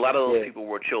 and a lot of those people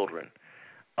were children.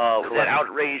 That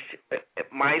outraged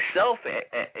myself,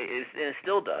 and it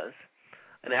still does,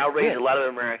 and it outraged a lot of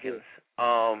Americans.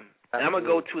 And I'm going to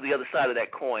go to the other side of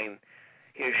that coin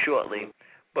here shortly.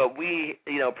 But we,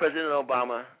 President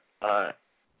Obama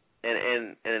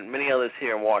and many others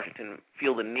here in Washington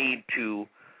feel the need to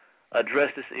address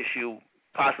this issue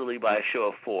possibly by a show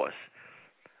of force.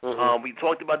 We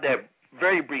talked about that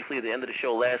very briefly at the end of the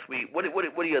show last week. What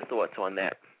are your thoughts on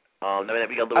that? Now that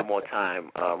we got a little more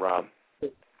time, Rob.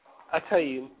 I tell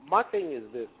you, my thing is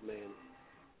this, man,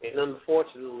 and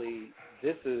unfortunately,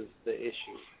 this is the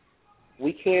issue.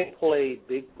 We can't play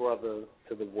Big Brother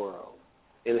to the world,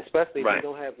 and especially if we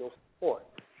don't have no support.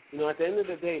 At the end of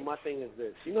the day, my thing is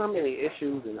this. You know how many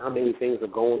issues and how many things are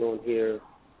going on here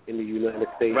in the United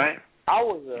States? Right.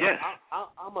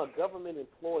 I'm a government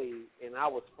employee, and I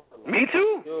was furloughed. Me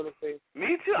too. You know what I'm saying?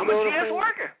 Me too. I'm a GS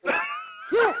worker.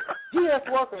 Yeah, GS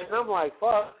worker, and I'm like,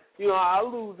 fuck. I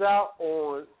lose out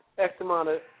on X amount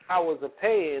of hours of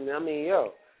pay, and I mean,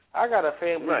 I got a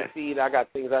family to feed. I got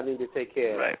things I need to take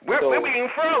care of. Right. We're being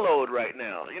furloughed right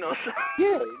now, So.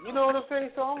 Yeah, you know what I'm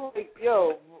saying? So I'm like,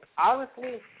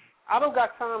 honestly, I don't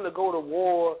got time to go to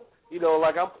war.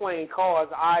 Like I'm playing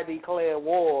cards, I declare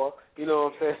war. You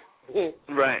know what I'm saying?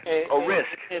 Right. Risk.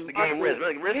 The game Risk.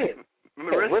 Risk. Yeah.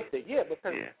 Remember Risk? Risk it. Yeah,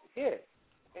 because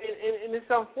And it's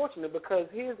unfortunate because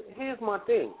here's my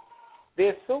thing.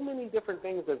 There's so many different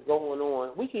things that's going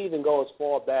on. We can even go as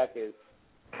far back as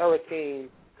Hurricane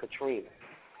Katrina.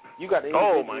 You got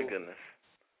individuals. Oh my goodness,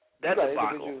 that's a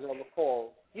debacle. Individuals that were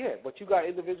called. Yeah, but you got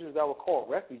individuals that were called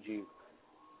refugees.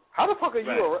 How the fuck are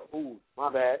you ooh,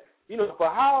 my bad. But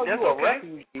how are you a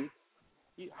refugee?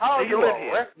 How are you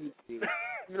a refugee?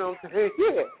 You know what I'm saying?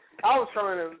 Yeah. I was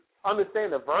trying to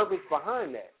understand the verbiage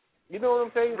behind that. You know what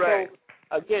I'm saying? Right.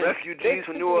 So, again, refugees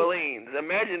from New Orleans.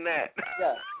 Imagine that.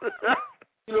 Yeah.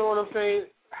 You know what I'm saying?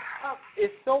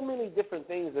 It's so many different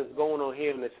things that's going on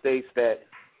here in the States that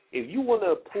if you want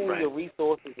to pool your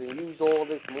resources and use all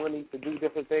this money to do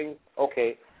different things,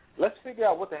 okay, let's figure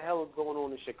out what the hell is going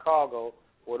on in Chicago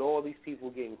with all these people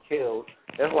getting killed.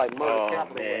 That's like murder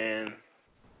capital. Man.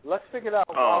 Let's figure out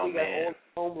why we got all these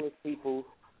homeless people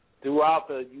throughout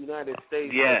the United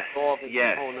States. Yes.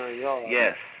 Yes.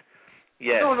 Yes.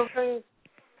 You know what I'm saying?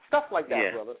 Stuff like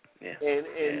that, brother. Yeah.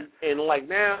 And like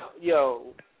now,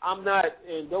 I'm not,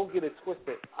 and don't get it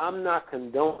twisted, I'm not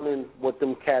condoning what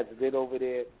them cats did over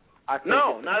there.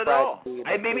 No, not at all.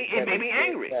 It made me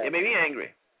angry. It made me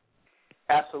angry.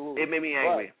 Absolutely. It made me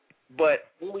angry. But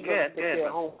when we gonna take care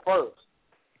of home first?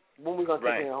 When we gonna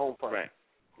take care of home first? Right.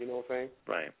 You know what I'm saying?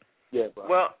 Right. Yeah, bro.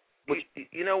 Well,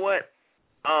 you know what?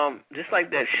 Just like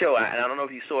that show, I don't know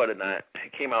if you saw it or not.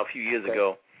 It came out a few years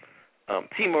ago.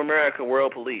 Team America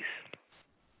World Police.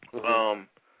 Mm-hmm.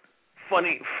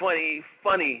 Funny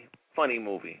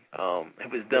movie.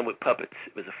 It was done with puppets.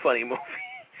 It was a funny movie.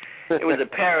 It was a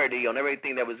parody on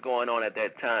everything that was going on at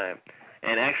that time,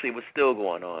 and actually was still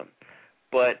going on.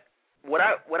 But what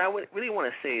I would really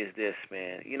want to say is this,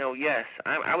 man. Yes,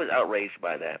 I was outraged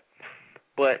by that.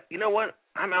 But you know what?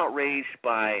 I'm outraged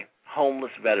by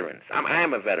homeless veterans. I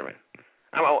am a veteran.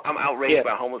 I'm outraged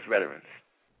by homeless veterans.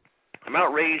 I'm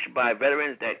outraged by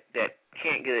veterans that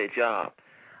can't get a job.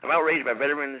 I'm outraged by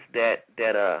veterans that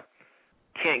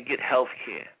can't get health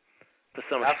care for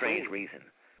some strange reason.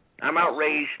 I'm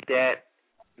outraged that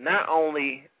not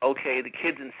only, the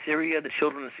kids in Syria, the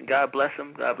children, God bless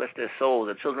them, God bless their souls,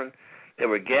 the children that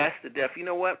were gassed to death. You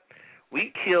know what?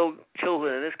 We kill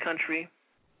children in this country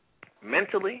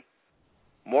mentally,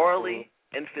 morally,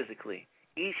 and physically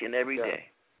each and every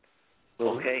day.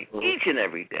 Okay? Each and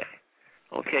every day.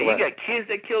 Okay? You got kids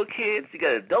that kill kids. You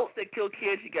got adults that kill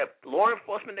kids. You got law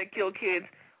enforcement that kill kids.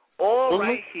 All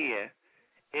right here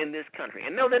in this country.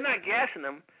 And no, they're not gassing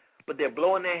them, but they're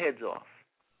blowing their heads off.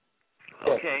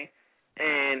 Okay?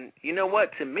 And you know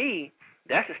what? To me,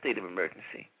 that's a state of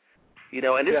emergency.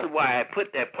 And this is why I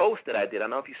put that post that I did. I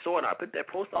don't know if you saw it. I put that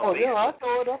post on Facebook. I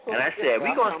saw it. And I said,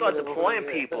 we're going to start deploying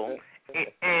people.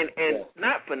 And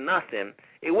not for nothing,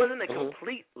 it wasn't a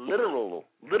complete literal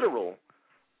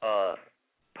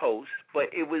post,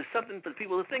 but it was something for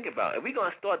people to think about. If we're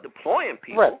going to start deploying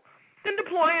people, then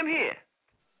deploy them here.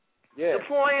 Yeah.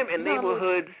 Deploy them in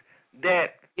neighborhoods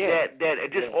that are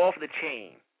just off the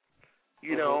chain.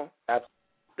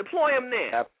 Deploy them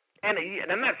there. And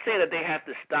I'm not saying that they have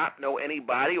to know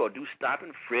anybody or do stop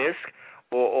and frisk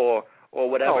or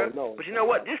whatever. No. But you know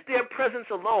what? Just their presence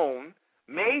alone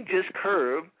may just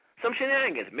curb some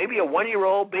shenanigans. Maybe a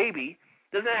 1-year-old baby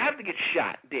doesn't have to get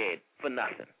shot dead for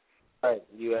nothing. Right.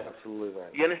 You're absolutely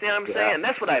right. You understand what I'm saying?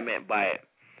 That's what I meant by it.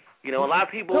 A lot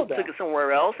of people took it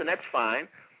somewhere else, and that's fine.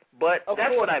 But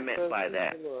that's what I meant by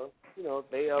that.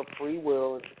 They have free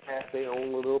will and have their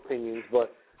own little opinions,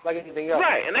 but like anything else.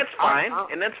 Right, and that's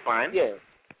fine. Yeah,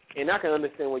 and I can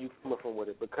understand where you're coming from with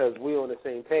it because we're on the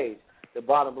same page. The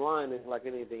bottom line is like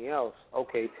anything else.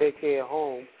 Okay, take care of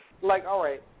home. Like, all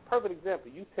right, perfect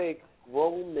example. You take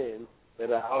grown men that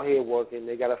are out here working,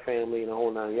 they got a family and the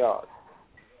whole 9 yards.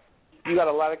 You got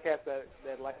a lot of cats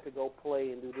that like to go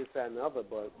play and do this, that, and the other,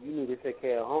 but you need to take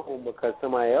care of home because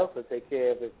somebody else will take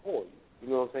care of it for you. You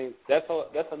know what I'm saying?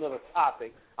 That's another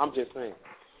topic. I'm just saying.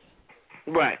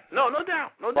 Right. No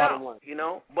doubt. But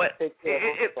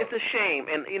it's a shame,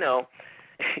 and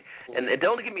and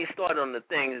don't get me started on the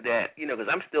things that because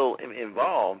I'm still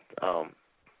involved,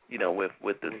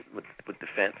 with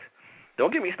defense.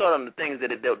 Don't get me started on the things that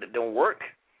don't work.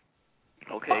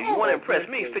 Okay, you want to impress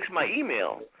me? Fix my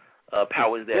email.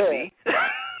 Powers that be.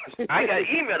 I got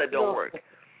email that don't work.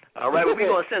 All right, well, we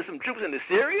gonna send some troops into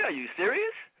Syria? Are you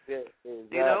serious? Yeah,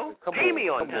 exactly. You know, pay me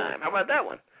on time. How about that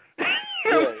one?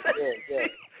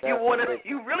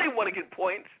 You really want to get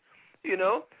points, you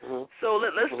know? Mm-hmm. So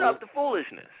let's stop the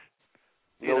foolishness,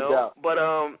 you know. Doubt. But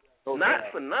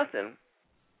not for nothing.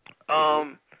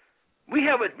 We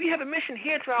have a mission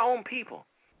here to our own people,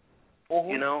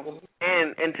 you know.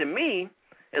 And to me,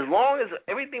 as long as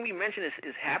everything we mention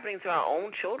is happening to our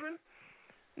own children,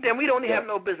 then we don't have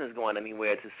no business going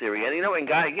anywhere to Syria. And you know, and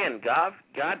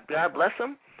God bless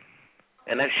them.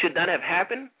 And that should not have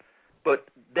happened. But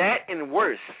that and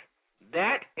worse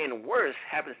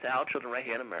happens to our children right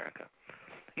here in America.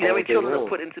 You know how many children are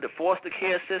put into the foster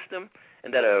care system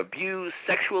and that are abused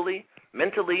sexually,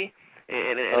 mentally,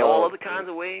 and all other kinds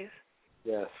of ways?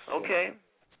 Yes. Okay.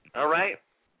 All right.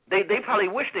 They probably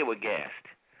wish they were gassed.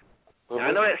 Now,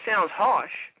 I know that sounds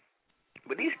harsh,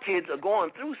 but these kids are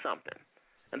going through something.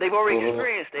 And they've already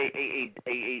experienced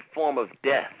a form of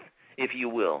death, if you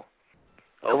will.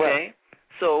 Okay?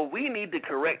 So we need to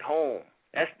correct home.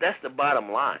 That's the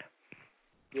bottom line.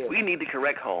 Yeah. We need to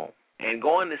correct home. And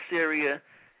going to Syria,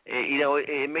 you know,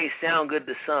 it may sound good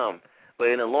to some, but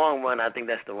in the long run, I think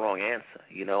that's the wrong answer.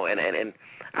 You know, and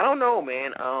I don't know,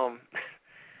 man.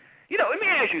 You know, let me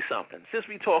ask you something. Since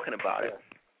we're talking about it,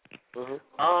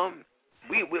 are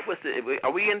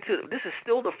we into? This is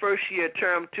still the first year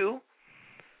term too.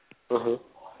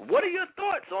 What are your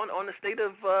thoughts on the state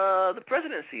of the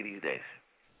presidency these days?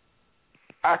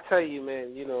 I tell you,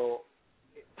 man, you know,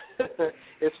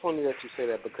 it's funny that you say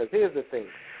that because here's the thing.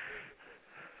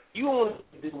 You only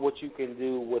do what you can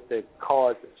do with the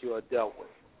cards that you are dealt with.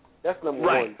 That's number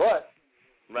one. But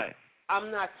I'm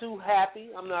not too happy.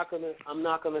 I'm not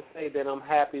gonna say that I'm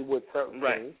happy with certain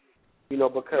things, you know,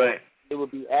 because it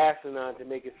would be asinine to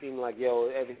make it seem like, yo,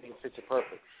 everything's picture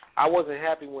perfect. I wasn't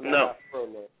happy when I got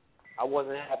furloughed. I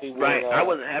wasn't happy when I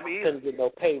wasn't happy either. Couldn't get no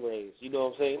pay raise. You know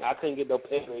what I'm saying? I couldn't get no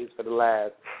pay raise for the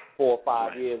last 4 or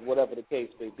 5 years, whatever the case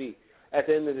may be. At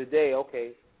the end of the day,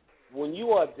 okay, when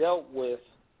you are dealt with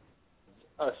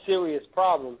a serious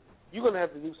problem, you're going to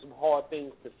have to do some hard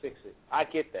things to fix it. I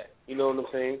get that. You know what I'm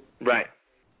saying? Right.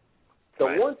 The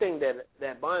one thing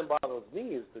that mind boggles me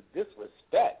is the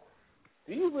disrespect.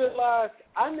 Do you realize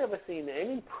I never seen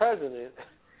any president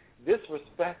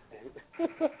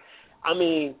disrespected? I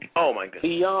mean, oh my goodness.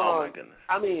 Beyond.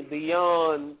 I mean,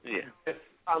 beyond. Yeah.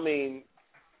 I mean,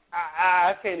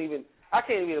 I can't even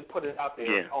put it out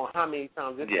there on how many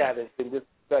times this guy has been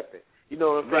disrespected. You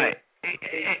know what I'm saying? Right.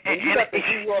 And you got the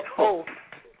New York Post.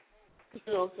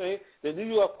 You know what I'm saying? The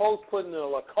New York Post putting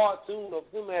a cartoon of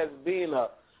him as being a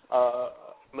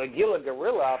Magilla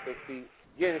gorilla out there,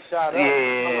 getting shot up. Yeah,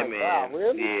 I'm like, man. wow,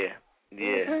 really?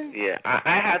 Yeah.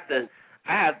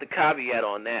 I have the caveat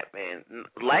on that, man.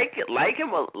 Like him,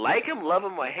 love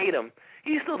him or hate him,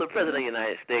 he's still the president of the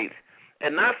United States.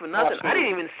 And not for nothing, I didn't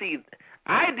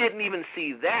even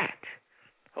see that.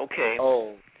 Okay.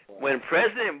 Oh. When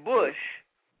President Bush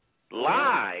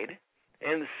lied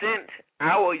and sent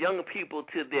our young people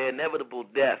to their inevitable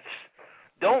deaths.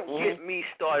 Don't get me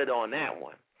started on that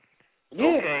one.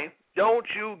 Yeah. Okay? Don't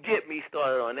you get me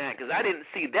started on that, because I didn't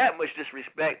see that much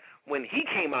disrespect when he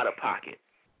came out of pocket.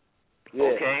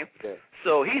 Yeah. Okay? Yeah.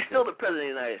 So he's still the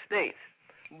president of the United States.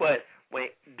 But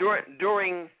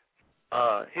during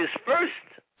his first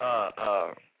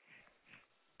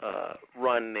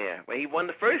run there, when he won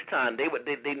the first time, they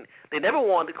never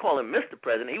wanted to call him Mr.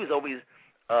 President. He was always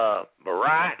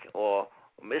Barack or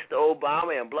Mr.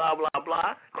 Obama and blah, blah,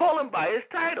 blah. Call him by his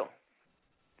title.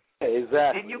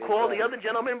 Exactly. Didn't you call the other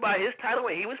gentleman by his title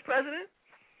when he was president?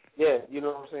 Yeah, you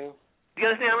know what I'm saying? You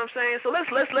understand what I'm saying? So let's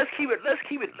keep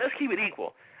it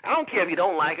equal. I don't care if you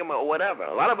don't like him or whatever.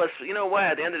 A lot of us, you know what?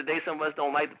 At the end of the day, some of us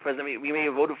don't like the president. We may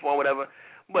have voted for him, whatever,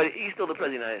 but he's still the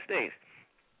president of the United States.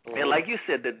 And like you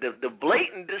said, the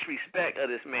blatant disrespect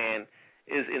of this man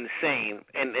is insane.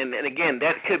 And again,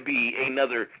 that could be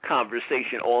another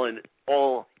conversation all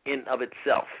in of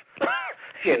itself.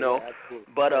 You know,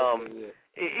 but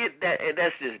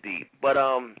that's just deep. But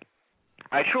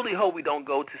I truly hope we don't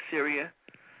go to Syria.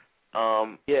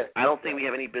 I don't think we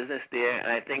have any business there,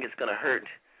 and I think it's going to hurt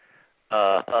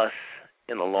us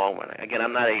in the long run. Again,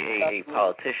 I'm not a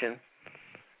politician.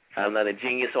 I'm not a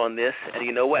genius on this, and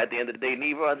you know what? At the end of the day,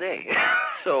 neither are they.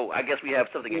 So I guess we have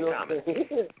something in common.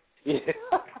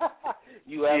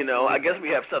 You know, I guess we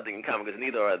have something in common because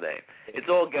neither are they. It's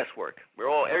all guesswork.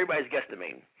 Everybody's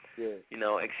guesstimating. Yeah. You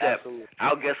know, except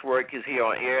our guesswork is here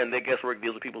on air, and their guesswork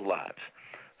deals with people's lives.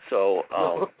 So,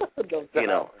 you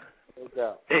know,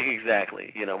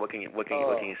 Exactly. You know, what can you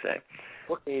say?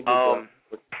 What can you do?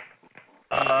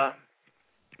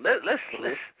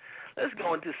 Let's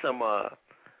go into some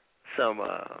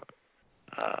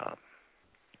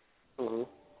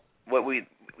what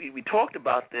we talked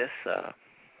about this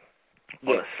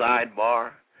on a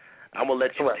sidebar. I'm gonna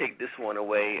let you take this one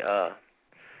away.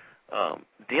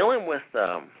 Dealing with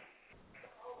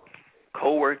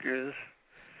coworkers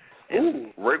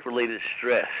and work-related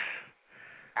stress.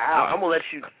 I'm gonna let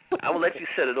you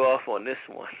set it off on this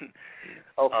one.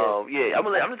 Okay.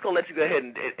 I'm just gonna let you go ahead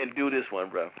and do this one,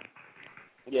 bro.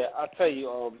 Yeah, I'll tell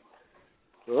you,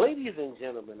 ladies and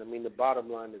gentlemen. I mean, the bottom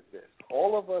line is this: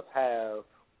 all of us have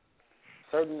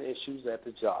certain issues at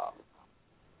the job,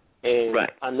 and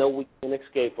I know we can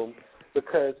escape them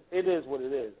because it is what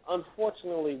it is.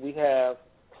 Unfortunately, we have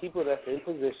people that's in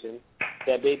position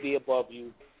that may be above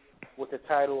you with the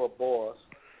title of boss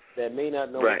that may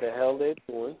not know what the hell they're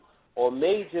doing, or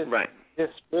may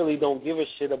just really don't give a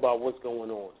shit about what's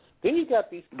going on. Then you got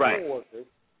these co-workers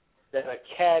that are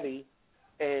catty,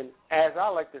 and as I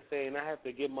like to say, and I have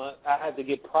to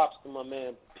give props to my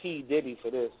man P. Diddy for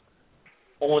this,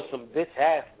 on some bitch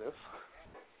assness,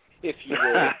 if you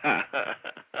will.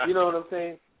 You know what I'm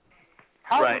saying?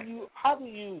 How do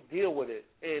you deal with it?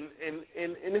 And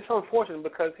it's unfortunate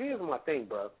because here's my thing,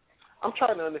 bro. I'm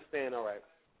trying to understand, all right.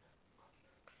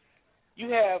 You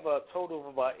have a total of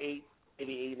about 8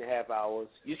 and a half hours.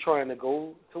 You're trying to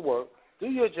go to work, do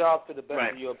your job to the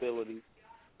best of your ability,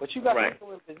 but you got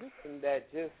people in position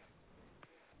that just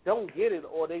don't get it,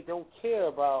 or they don't care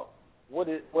about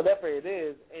whatever it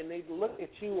is, and they look at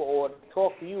you or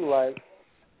talk to you like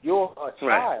you're a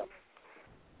child.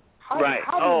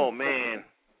 Oh man,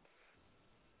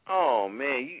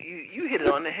 you hit it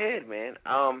on the head, man.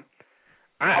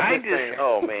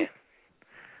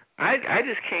 I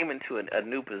just came into a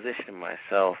new position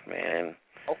myself, man.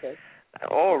 Okay.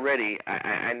 Already,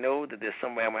 I know that there's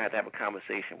somebody I'm gonna have to have a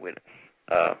conversation with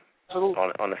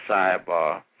on the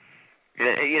sidebar.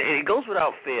 It goes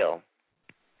without fail,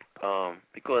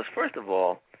 because first of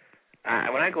all,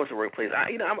 when I go to the workplace,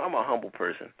 I'm a humble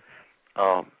person.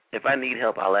 If I need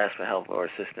help, I'll ask for help or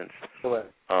assistance. Correct.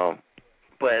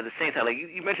 But at the same time, like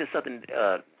you mentioned something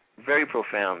very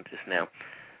profound just now.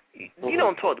 You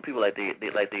don't talk to people like they're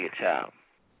your child.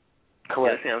 Correct. You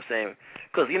understand what I'm saying?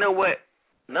 Because you know what?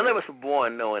 None of us were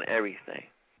born knowing everything.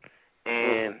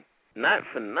 And not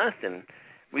for nothing,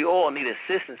 we all need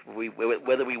assistance,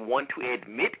 whether we want to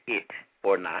admit it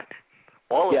or not.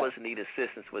 All of us need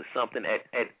assistance with something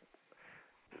at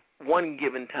one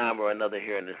given time or another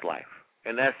here in this life.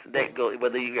 And that goes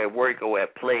whether you're at work or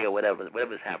at play or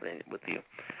whatever's happening with you.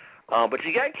 But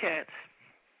you got cats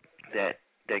that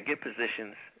get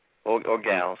positions, or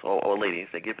gals or ladies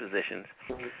that get positions,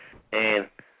 and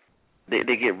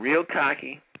they get real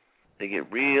cocky, they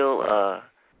get real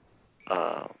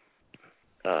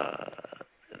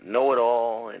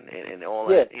know-it-all and all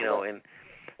that, and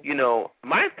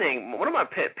my thing, one of my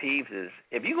pet peeves is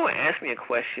if you're going to ask me a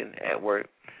question at work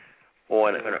or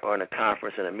in a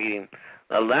conference and a meeting,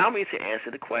 allow me to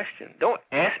answer the question. Don't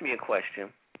ask me a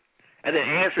question and then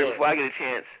answer it before I get a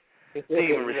chance to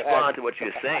even respond to what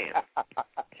you're saying.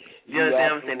 You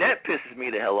understand what I'm saying? That pisses me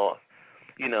the hell off.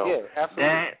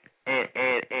 That and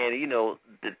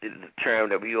the term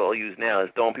that we all use now is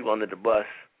throwing people under the bus.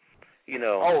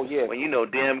 When you know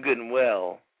damn good and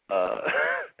well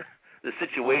the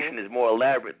situation is more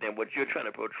elaborate than what you're trying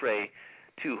to portray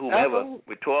to whomever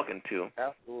we're talking to.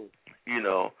 Absolutely.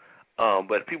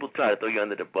 But people try to throw you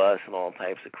under the bus and all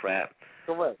types of crap.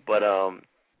 Correct. But I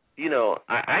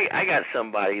got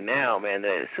somebody now, man,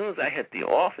 that as soon as I hit the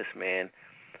office, man,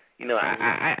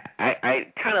 I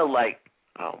kind of like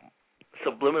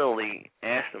subliminally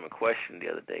asked him a question the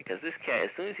other day, because this cat, as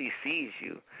soon as he sees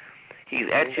you, he's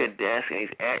at your desk and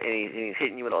he's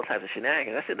hitting you with all types of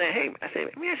shenanigans. I said, hey,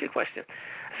 let me ask you a question.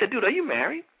 I said, dude, are you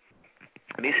married?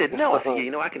 And he said, no. I said,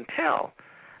 I can tell.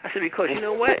 I said, because you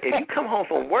know what? If you come home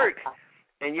from work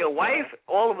and your wife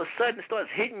all of a sudden starts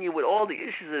hitting you with all the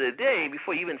issues of the day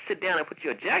before you even sit down and put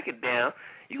your jacket down,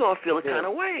 you're going to feel a kind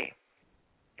of way.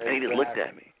 And he just looked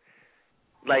at me.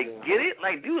 Like, get it?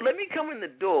 Like, dude, let me come in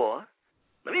the door.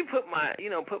 Let me put my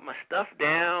stuff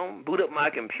down, boot up my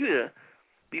computer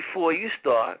before you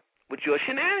start with your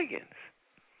shenanigans.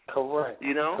 Correct.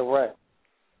 Correct.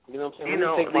 You know what I'm saying?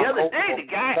 The other day, the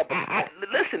guy,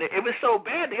 listen, it was so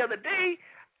bad the other day,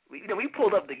 we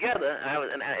pulled up together, and I was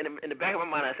in the back of my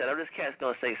mind, I said, this cat's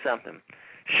going to say something.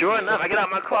 Sure enough, I get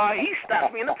out my car, he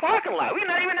stops me in the parking lot. We're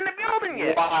not even in the building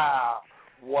yet. Wow.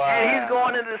 And he's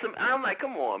going into some, I'm like,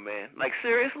 come on, man. Like,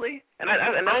 seriously? And that's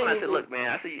when I said, look,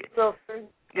 man, I said,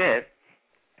 yeah.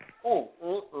 Oh,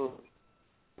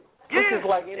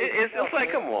 like it's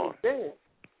like, come on.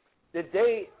 The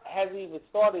day hasn't even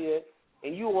started yet,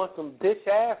 and you want some bitch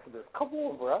ass for this. Come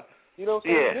on, bro. You know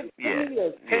what I'm saying?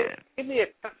 Give me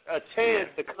a chance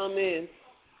to come in,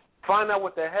 find out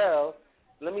what the hell.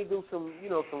 Let me do some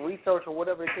research or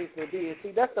whatever the case may be. And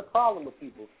see, that's the problem with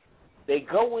people. They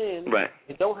go in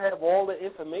and don't have all the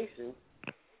information,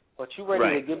 but you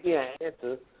ready to give me an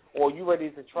answer, or you ready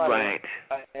to try to,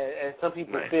 as some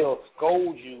people feel,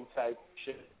 scold you type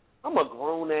shit. I'm a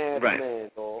grown ass man,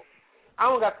 dog. I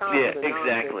don't got time for the nonsense.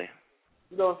 Exactly.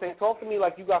 You know what I'm saying? Talk to me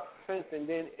like you got sense, and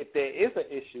then if there is an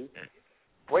issue,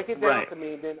 break it down to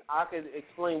me, and then I can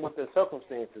explain what the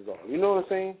circumstances are. You know what I'm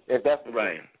saying? If that's the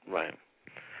right. Wow.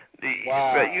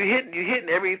 You're hitting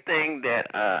everything that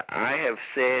I have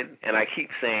said, and I keep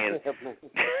saying,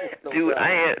 dude.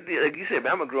 Like you said,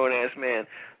 I'm a grown ass man.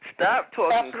 Stop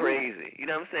talking crazy. You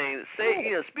know what I'm saying?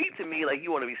 Say, speak to me like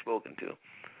you want to be spoken to.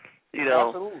 You know,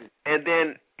 absolutely. And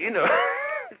then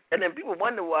and then people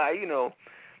wonder why you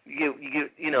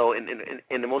get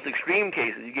in the most extreme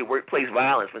cases you get workplace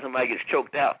violence when somebody gets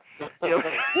choked out. On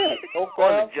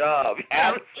the job. You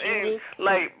know what I'm saying?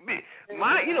 Like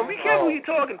be careful who you're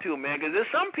talking to, man, because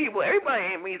there's some people.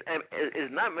 Everybody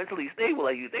is not mentally stable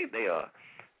like you think they are.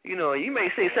 You may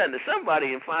say something to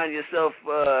somebody and find yourself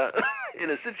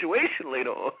in a situation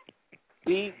later on.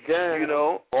 Deep down.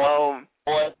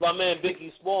 Or as my man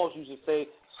Biggie Smalls used to say,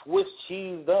 Swiss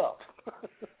cheesed up.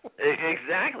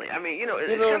 Exactly. I mean,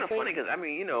 it's kind of funny because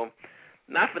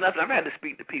not for nothing, I've had to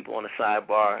speak to people on the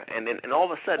sidebar, and all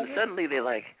of a sudden, suddenly they're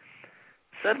like,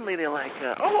 I didn't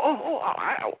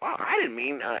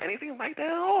mean anything like that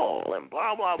at all, and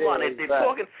blah blah blah. And they're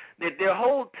talking. Their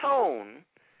whole tone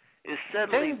is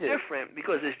suddenly different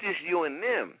because it's just you and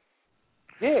them.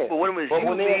 Yeah. But when it was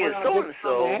you, me, and so and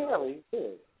so.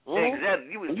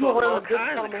 Exactly. You was talking all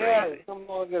kinds of crazy. Some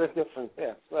more get a different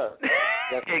sir.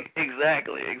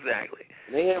 Exactly.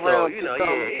 They ain't around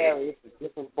it's a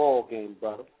different ball game,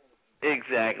 brother.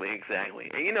 Exactly.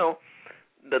 And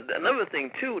another thing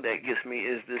too that gets me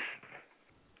is this.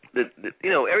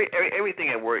 Everything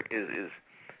at work is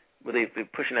where they're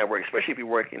pushing that work, especially if you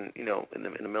work in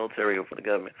the military or for the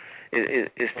government,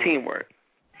 is teamwork.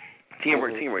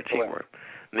 Teamwork.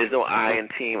 And there's no I in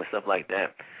team and stuff like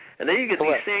that. And then you get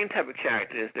these same type of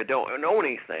characters that don't know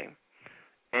anything,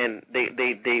 and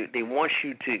they want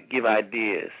you to give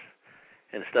ideas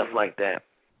and stuff like that.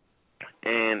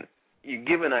 And you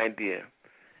give an idea,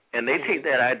 and they take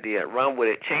that idea, run with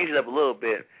it, change it up a little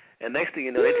bit, and next thing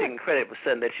you know, they're taking credit for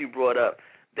something that you brought up.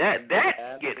 That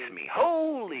gets me.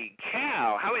 Holy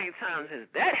cow! How many times has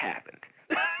that happened?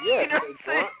 You know what I'm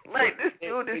saying? Like this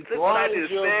dude just took what I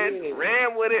just said,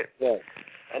 ran with it. Yeah.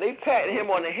 And they patting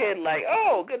him on the head like,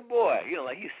 oh, good boy.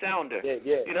 Like he's Sounder.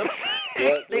 Yeah. You know what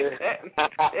I'm saying? They patting his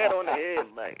head on the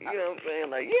head like, you know what I'm saying?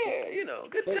 Like,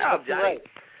 good job, Johnny.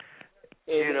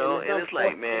 And it's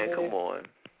like, man, come on.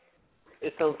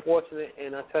 It's unfortunate,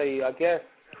 and I tell you, I guess,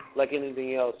 like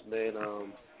anything else, man,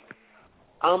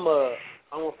 I'm a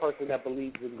person that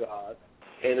believes in God,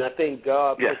 and I think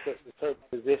God puts us in certain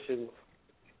positions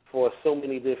for so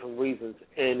many different reasons,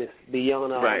 and it's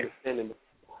beyond our understanding.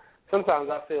 Sometimes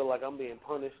I feel like I'm being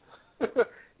punished.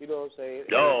 You know what I'm saying?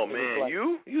 Oh, man, like,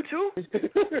 you too? And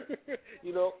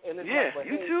it's like,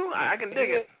 you too? I can dig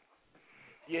it.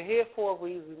 You're here for a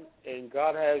reason, and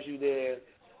God has you there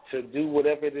to do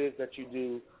whatever it is that you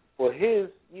do for His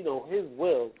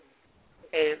will.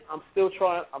 And I'm still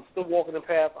walking the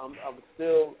path. I'm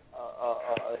still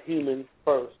a human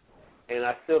first, and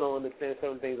I still don't understand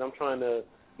certain things. I'm trying to,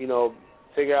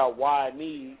 figure out why I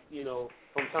need,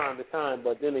 from time to time,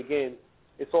 but then again,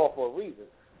 it's all for a reason.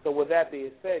 So with that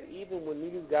being said, even when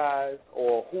these guys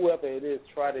or whoever it is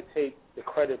try to take the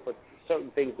credit for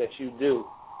certain things that you do,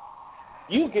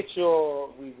 you get your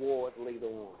reward later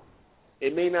on.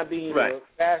 It may not be in the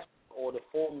fashion or the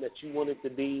form that you want it to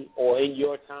be or in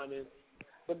your timing,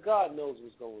 but God knows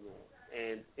what's going on.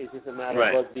 And it's just a matter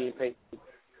of us being patient.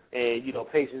 And,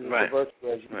 patience is a virtue,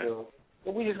 as you know.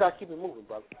 And we just got to keep it moving,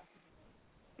 brother.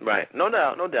 Right, no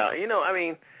doubt. There's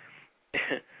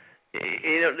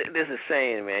a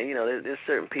saying, man. There's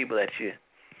certain people that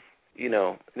you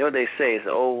know what they say. It's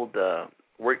an old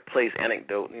workplace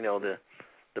anecdote.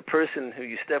 The person who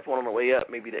you step on the way up,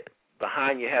 maybe that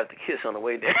behind you have to kiss on the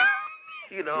way down.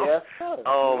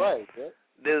 Right. Yeah.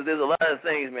 There's a lot of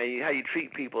things, man. How you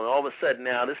treat people, and all of a sudden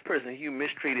now this person who you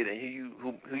mistreated and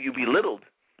who you belittled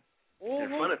in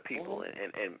front of people,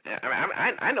 and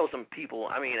I know some people.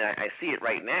 I mean, I see it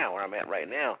right now where I'm at right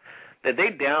now, that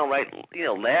they downright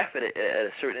laugh at a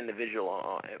certain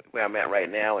individual where I'm at right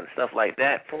now and stuff like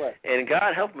that. Correct. And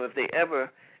God help them if they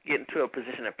ever get into a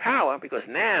position of power, because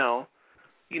now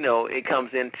it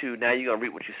comes into now you're gonna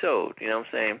reap what you sowed. You know what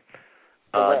I'm saying?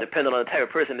 Depending on the type of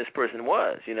person this person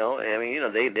was. I mean,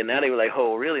 they were like,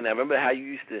 oh, really? Now remember how you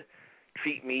used to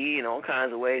treat me in all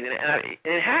kinds of ways, and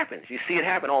it happens. You see it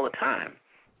happen all the time.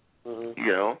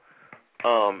 Mm-hmm.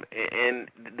 And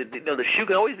the shoe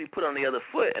can always be put on the other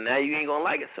foot, and now you ain't gonna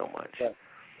like it so much.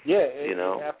 Yeah,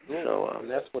 absolutely. So and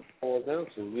that's what it boils down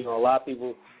to. A lot of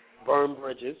people burn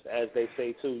bridges, as they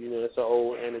say too. That's an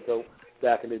old anecdote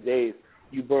back in the days.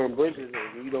 You burn bridges,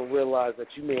 and you don't realize that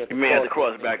you may have to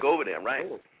cross back over them, right?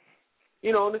 And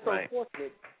it's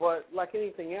unfortunate, but like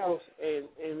anything else, and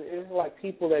it's like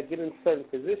people that get in certain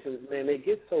positions, man, they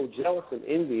get so jealous and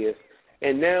envious,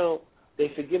 and now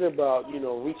they forget about,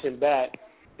 reaching back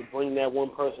to bring that one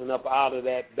person up out of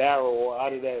that barrel or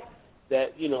out of that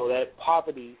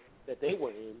poverty that they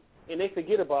were in, and they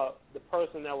forget about the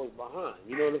person that was behind.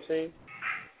 You know what I'm saying?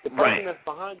 The person that's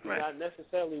behind you not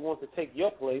necessarily want to take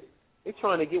your place. They're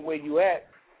trying to get where you at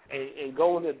and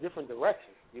go in a different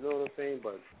direction. You know what I'm saying?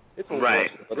 But it's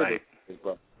unfortunate. Right.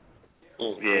 Yeah,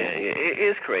 it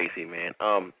is crazy, man.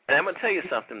 And I'm gonna tell you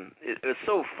something. It's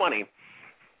so funny.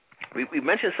 We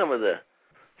mentioned some of the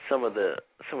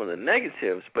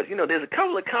negatives, but there's a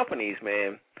couple of companies,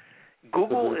 man.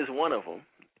 Google is one of them.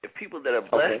 If people that are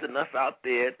blessed enough out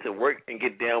there to work and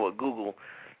get down with Google,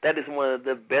 that is one of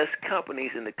the best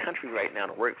companies in the country right now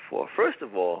to work for. First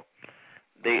of all,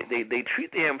 they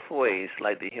treat their employees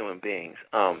like they're human beings.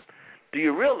 Do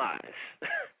you realize?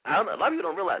 I don't know, a lot of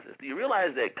people don't realize this. Do you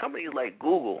realize that companies like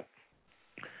Google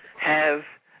have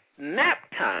nap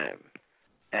time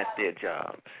at their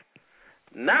jobs?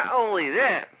 Not only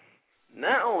that,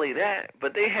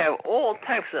 but they have all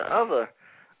types of other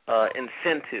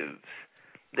incentives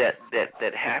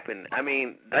that happen. I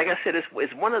mean, like I said,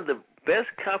 it's one of the best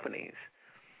companies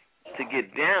to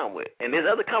get down with, and there's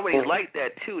other companies like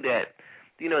that too that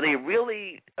they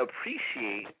really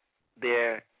appreciate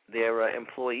their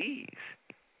employees.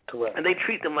 Correct. And they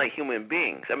treat them like human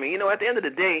beings. I mean, at the end of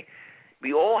the day,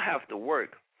 we all have to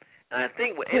work, and I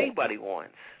think what anybody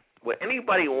wants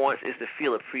is to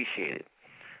feel appreciated.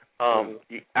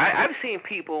 I've seen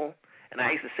people, and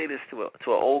I used to say this to an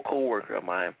old coworker of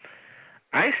mine.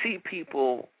 I see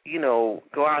people,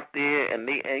 go out there and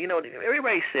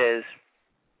everybody says,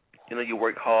 you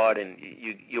work hard and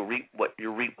you reap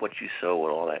what you sow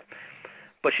and all that.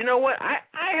 But you know what? I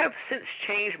have since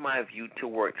changed my view to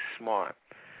work smart.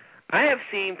 I have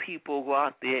seen people go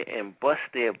out there and bust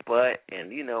their butt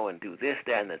and and do this,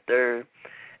 that, and the third.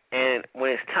 And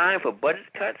when it's time for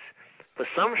budget cuts, for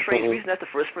some strange reason, that's the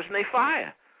first person they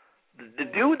fire. The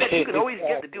dude that you could always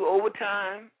get to do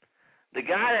overtime, the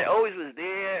guy that always was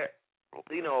there,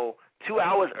 2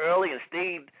 hours early and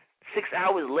stayed 6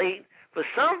 hours late, for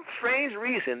some strange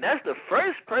reason, that's the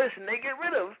first person they get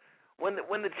rid of when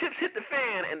the chips hit the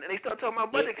fan and they start talking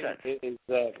about budget cuts.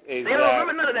 Exactly. They don't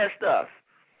remember none of that stuff.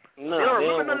 No, they don't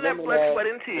remember none of that blood,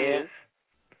 sweat, and tears.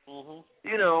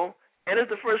 Yeah. And it's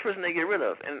the first person they get rid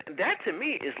of. And that to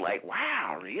me is like,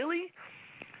 wow, really?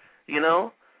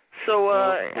 So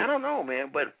I don't know, man,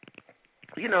 but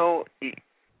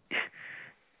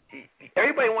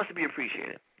everybody wants to be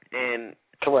appreciated. And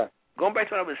correct. Going back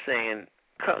to what I was saying,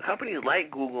 companies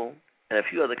like Google and a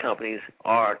few other companies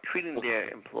are treating their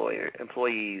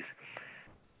employees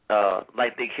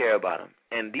like they care about them.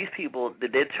 And these people,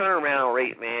 their turnaround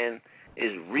rate, man,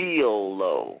 is real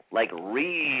low, like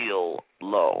real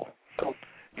low.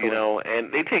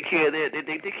 And they take care of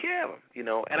they take care of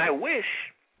them, And I wish,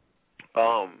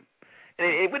 and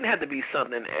it wouldn't have to be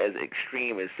something as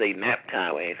extreme as say nap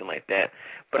time or anything like that,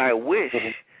 but I wish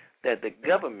that the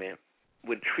government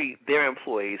would treat their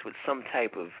employees with some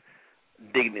type of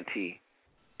dignity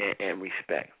and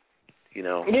respect.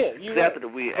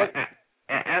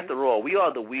 After all, we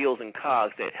are the wheels and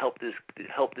cogs that help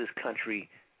this country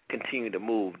continue to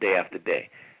move day after day,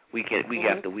 week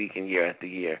after week, and year after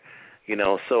year.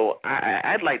 So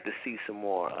I'd like to see some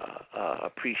more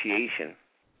appreciation.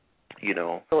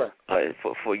 For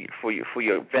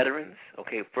your veterans.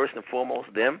 Okay, first and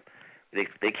foremost, them. They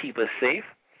keep us safe,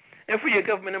 and for your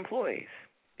government employees.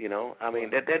 I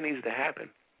mean that needs to happen.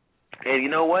 And you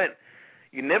know what?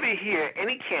 You never hear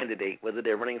any candidate, whether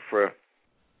they're running for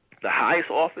the highest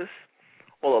office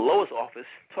or the lowest office,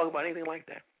 talk about anything like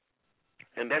that.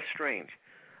 And that's strange.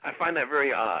 I find that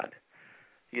very odd.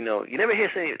 You never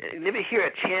hear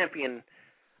a champion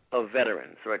of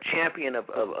veterans or a champion of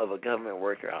a government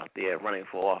worker out there running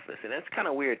for office, and that's kind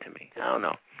of weird to me. I don't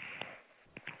know.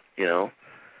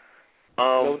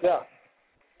 No doubt.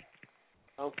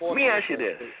 Let me ask you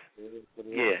this.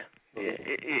 Yeah.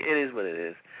 It is what it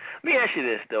is. Let me ask you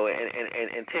this though,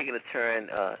 and taking a turn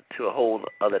to a whole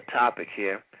other topic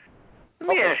here. Let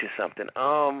me ask you something.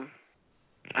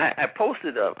 I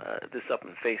posted this up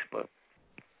on Facebook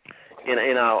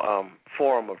in our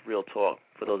forum of Real Talk.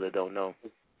 For those that don't know,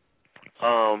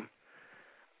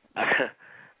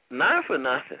 not for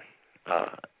nothing.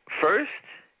 First,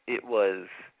 it was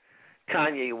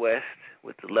Kanye West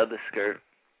with the leather skirt,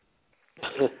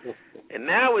 and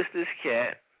now it's this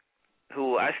cat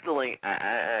who I still ain't.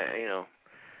 I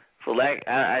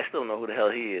still don't know who the hell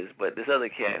he is. But this other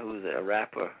cat who's a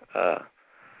rapper,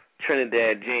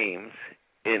 Trinidad James,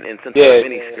 in some type of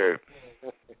mini skirt.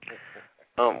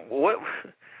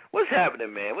 What's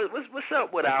happening, man? What's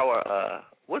up with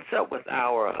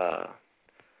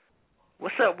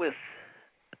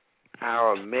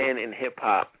our men in hip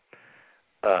hop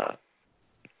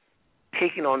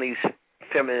taking on these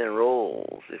feminine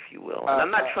roles, if you will? And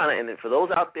I'm not trying to. And for those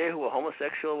out there who are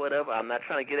homosexual or whatever, I'm not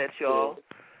trying to get at y'all.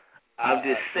 I'm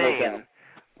just saying,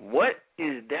 what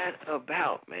is that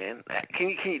about, man? Do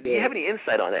you have any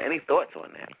insight on that? Any thoughts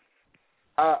on that?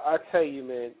 I tell you,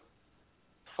 man.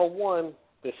 For one,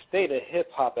 the state of hip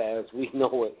hop as we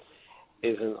know it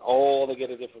is in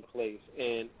altogether different place,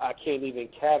 and I can't even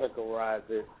categorize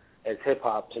it as hip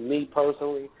hop. To me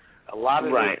personally, a lot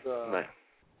of this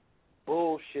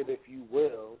bullshit, if you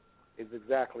will, is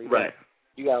exactly that.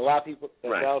 You got a lot of people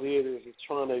that's out here that's just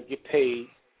trying to get paid,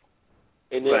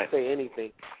 and they'll say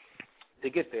anything to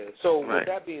get there. So with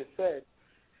that being said,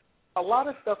 a lot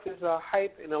of stuff is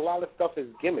hype, and a lot of stuff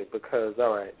is gimmick because,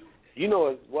 all right, you know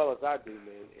as well as I do,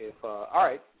 man, if, all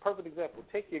right, perfect example,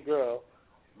 take your girl,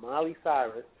 Miley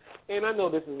Cyrus, and I know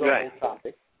this is a whole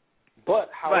topic, but,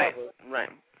 however,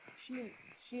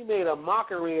 she made a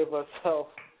mockery of herself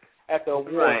at the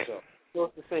award show. So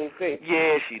it's the same thing.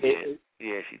 Yeah, she did.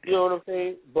 You know what I'm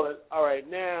saying? But, all right,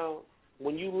 now,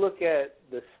 when you look at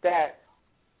the stats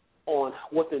on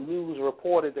what the news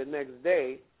reported the next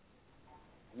day,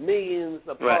 millions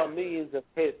upon millions of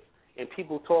hits, and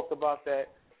people talked about that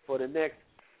for the next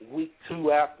week,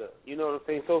 two after. You know what I'm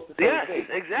saying? So it's the same thing.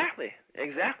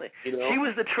 Exactly. You know? She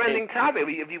was the trending topic.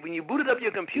 When you booted up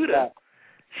your computer,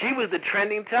 she was the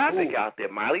trending topic out there,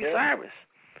 Miley Cyrus.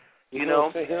 You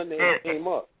know? Her name came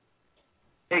up.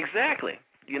 Exactly.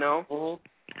 You know?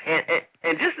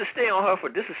 And just to stay on her for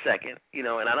just a second, you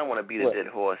know, and I don't want to beat a dead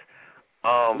horse.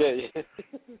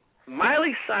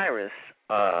 Miley Cyrus,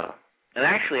 and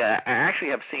actually, I actually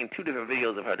have seen two different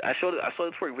videos of her. I saw the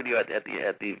twerk video at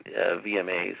the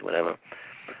VMAs, whatever.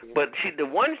 But the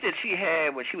ones that she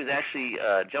had when she was actually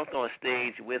jumped on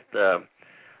stage with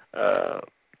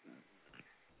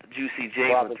Juicy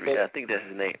J from I think that's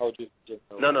his name.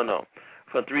 No.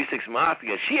 From 3 6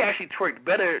 Mafia. She actually twerked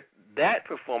better that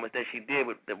performance than she did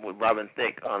with Robin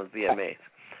Thicke on the VMAs.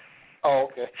 Oh,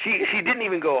 okay. She didn't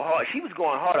even go hard. She was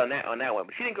going hard on that one,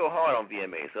 but she didn't go hard on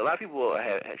VMA. So a lot of people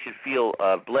should feel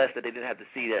blessed that they didn't have to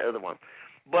see that other one.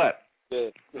 But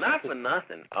not for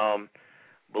nothing.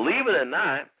 Believe it or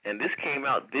not, and this came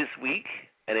out this week,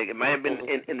 and it might have been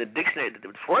in the dictionary.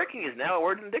 Twerking is now a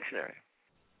word in the dictionary.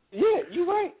 Yeah, you're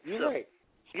right.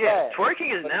 Yeah,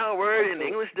 twerking is now a word in the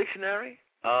English dictionary.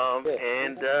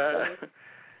 And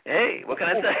hey, what can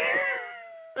I say?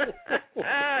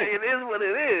 It is what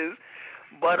it is.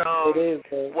 But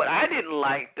what I didn't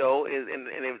like though is, and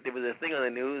there was a thing on the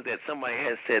news that somebody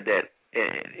had said that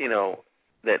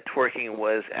that twerking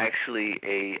was actually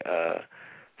a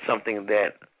something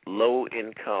that low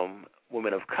income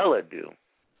women of color do,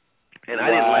 and I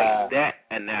didn't like that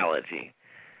analogy.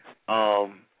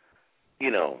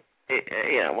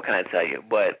 What can I tell you?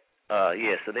 But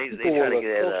so they try to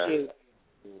get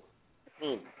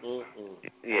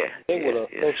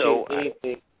at So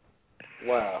anything.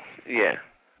 Wow. Yeah.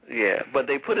 But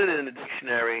they put it in the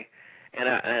dictionary, and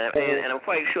I'm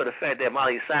quite sure the fact that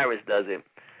Miley Cyrus does it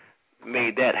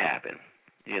made that happen.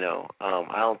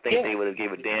 I don't think they would have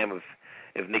gave a damn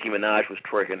if Nicki Minaj was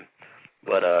twerking.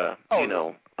 But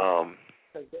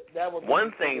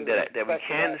one thing that we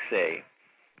can say,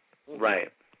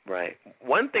 right.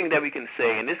 One thing that we can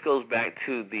say, and this goes back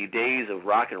to the days of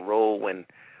rock and roll when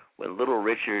Little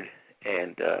Richard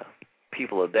and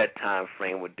people of that time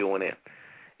frame were doing it,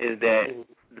 is that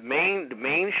the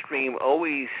mainstream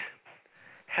always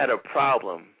had a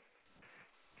problem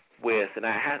with, and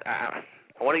I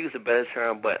want to use a better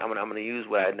term, but I'm going to use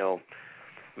what I know.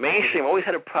 Mainstream always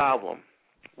had a problem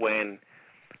when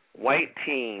white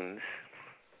teens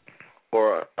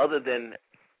or other than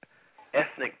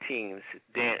ethnic teens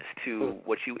danced to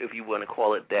if you want to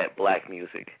call it that, black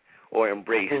music, or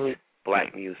embraced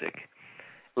black music.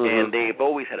 And they've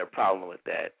always had a problem with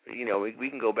that. You know, we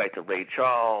can go back to Ray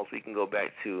Charles. We can go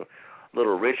back to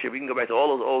Little Richard. We can go back to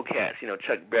all those old cats. You know,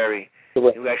 Chuck Berry,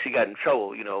 who actually got in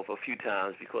trouble, you know, for a few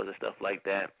times because of stuff like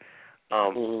that.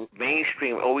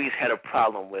 Mainstream always had a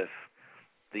problem with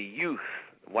the youth,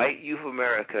 white youth of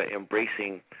America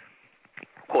embracing,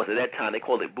 of course, at that time they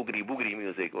called it boogity boogity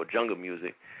music or jungle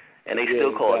music, and they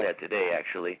still call it that today,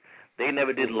 actually. They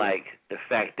never did like the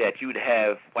fact that you'd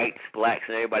have whites, blacks,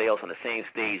 and everybody else on the same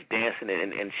stage dancing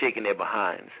and shaking their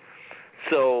behinds.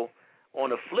 So on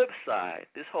the flip side,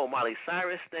 this whole Miley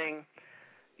Cyrus thing,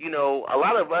 you know, a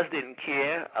lot of us didn't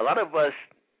care. A lot of us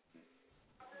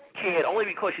cared only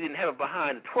because she didn't have a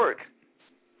behind to twerk.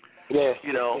 Yeah.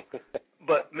 You know,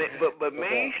 but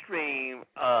mainstream,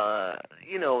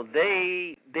 you know,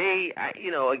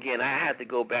 you know, again, I have to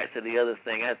go back to the other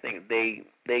thing. I think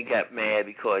they got mad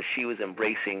because she was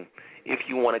embracing, if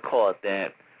you want to call it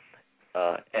that,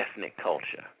 ethnic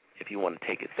culture, if you want to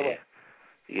take it there.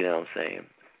 You know what I'm saying?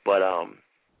 But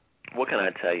what can I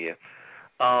tell you?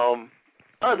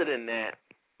 Other than that,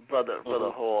 Brother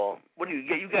Hall, what do you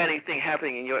get? You got anything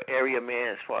happening in your area,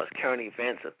 man, as far as current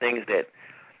events or things that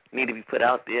need to be put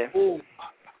out there? You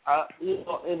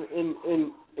know,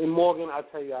 in Morgan, I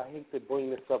tell you, I hate to bring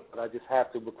this up, but I just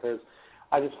have to because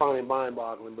I just find it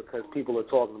mind-boggling because people are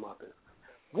talking about this.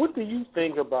 What do you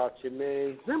think about your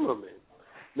man Zimmerman?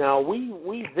 Now we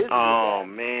visited that,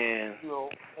 man, you know,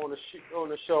 on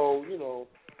the show, you know,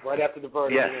 right after the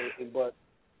verdict and everything. But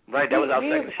right, that was our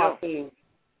second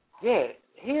show.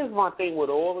 Here's my thing with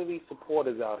all of these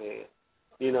supporters out here.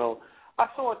 You know, I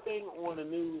saw a thing on the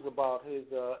news about his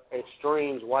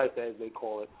estranged wife, as they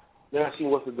call it. Now she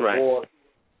wants to divorce.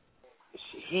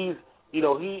 He's, you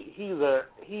know,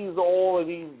 he's all of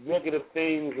these negative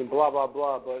things and blah blah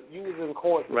blah. But you was in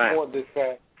court supporting this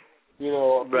fact, you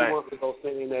know, a few months ago,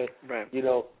 saying that you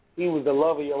know he was the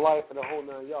love of your life and the whole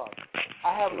 9 yards.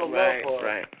 I have no love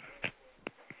for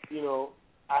you know,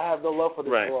 I have no love for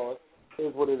this fraud.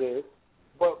 Is what it is.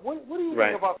 But what do you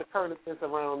think about the current events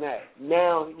around that?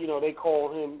 Now, you know, they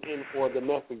call him in for a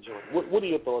domestic joint. What are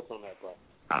your thoughts on that, bro?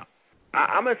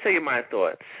 I'm going to tell you my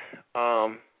thoughts.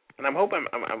 And I'm hoping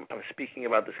I'm speaking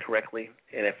about this correctly.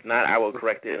 And if not, I will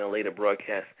correct it in a later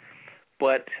broadcast.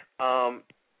 But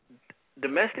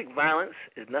domestic violence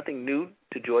is nothing new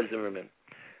to George Zimmerman.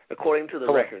 According to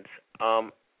the records,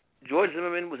 George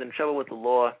Zimmerman was in trouble with the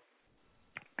law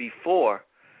before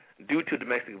due to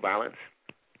domestic violence.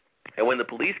 And when the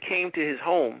police came to his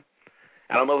home,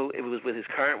 I don't know if it was with his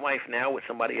current wife now, with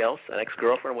somebody else, an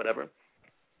ex-girlfriend, whatever,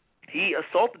 he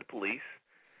assaulted the police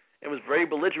and was very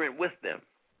belligerent with them.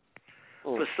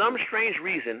 For some strange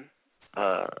reason,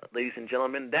 ladies and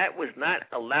gentlemen, that was not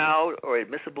allowed or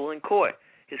admissible in court,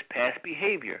 his past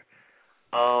behavior.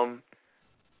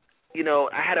 You know,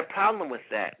 I had a problem with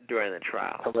that during the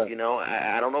trial. You know,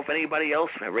 I don't know if anybody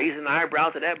else raised an eyebrow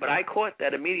to that, but I caught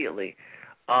that immediately.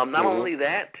 Not only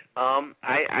that,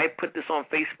 I put this on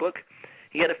Facebook.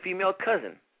 He had a female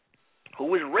cousin who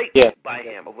was raped by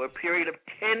him over a period of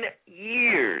 10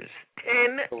 years.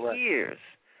 10 years.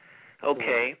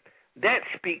 Okay? That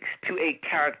speaks to a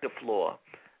character flaw.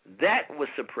 That was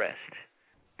suppressed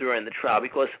during the trial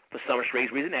because for some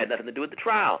strange reason it had nothing to do with the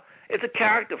trial. It's a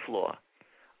character flaw.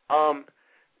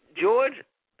 George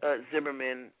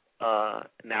Zimmerman,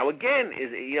 now again,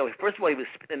 is, you know, first of all, he was,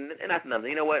 and that's nothing.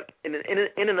 You know what? In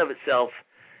and of itself,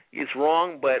 it's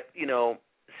wrong, but, you know,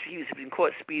 he's been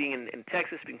caught speeding in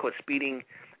Texas, been caught speeding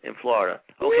in Florida.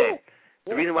 Okay.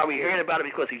 The reason why we're hearing about it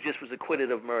is because he just was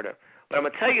acquitted of murder. But I'm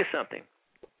going to tell you something.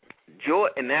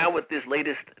 George, and now with this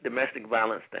latest domestic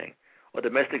violence thing, or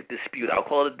domestic dispute, I'll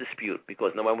call it a dispute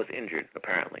because no one was injured,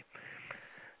 apparently.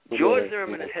 George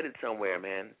Zimmerman is headed somewhere,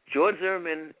 man. George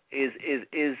Zimmerman is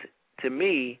to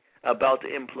me about to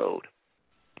implode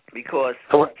because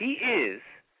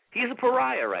he's a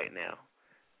pariah right now.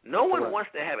 No one wants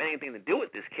to have anything to do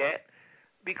with this cat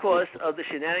because of the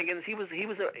shenanigans he was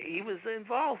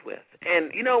involved with.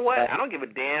 And you know what? I don't give a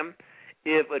damn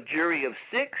if a jury of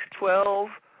 6, 12,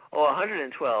 or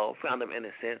 112 found him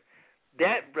innocent.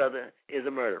 That brother is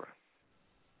a murderer.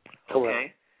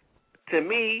 Okay? To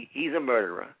me, he's a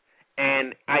murderer.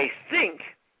 And I think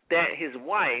that his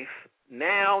wife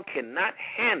now cannot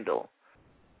handle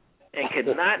and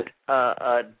cannot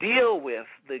deal with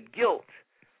the guilt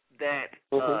that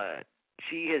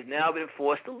she has now been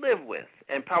forced to live with.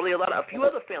 And probably a few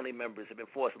other family members have been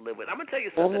forced to live with. I'm going to tell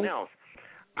you something else.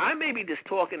 I may be just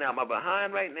talking out my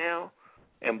behind right now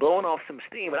and blowing off some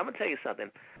steam, but I'm going to tell you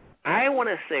something. I want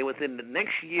to say within the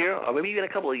next year or maybe even a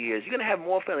couple of years, you're going to have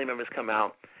more family members come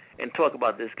out and talk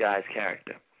about this guy's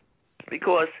character.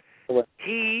 Because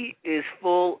he is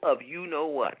full of you know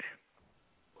what.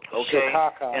 Okay?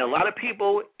 Chicago. And a lot of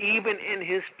people, even in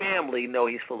his family, know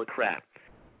he's full of crap.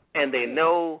 And they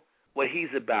know what he's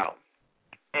about.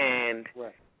 And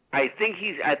I think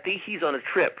he's on a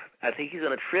trip. I think he's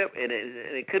on a trip, and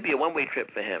it could be a one-way trip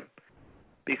for him,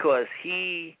 because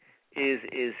he is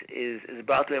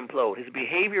about to implode. His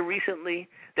behavior recently,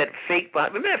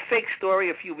 remember that fake story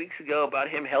a few weeks ago about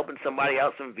him helping somebody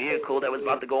out some vehicle that was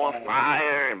about to go on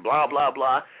fire and blah blah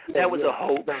blah. That was a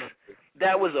hoax.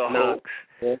 That was a hoax.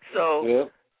 So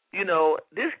you know,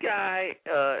 this guy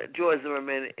George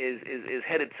Zimmerman is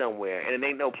headed somewhere, and it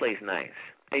ain't no place nice.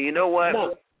 And you know what?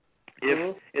 No.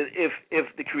 If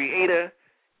the Creator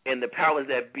and the powers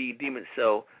that be deem it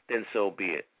so, then so be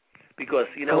it. Because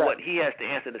you know what, he has to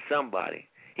answer to somebody.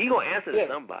 He gonna answer to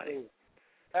somebody.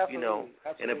 Absolutely. You know,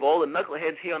 and if all the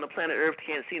knuckleheads here on the planet Earth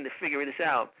can't seem to figure this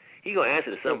out, he gonna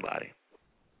answer to somebody.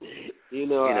 You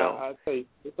know. I tell you,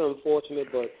 it's unfortunate,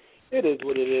 but it is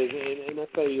what it is. And I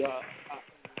tell you,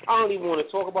 I don't even want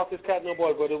to talk about this cat no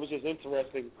more, but it was just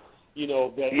interesting. You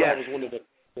know, that was one of the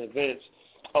events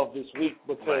of this week,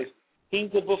 because he's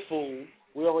a buffoon.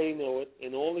 We already know it,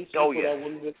 and all these people that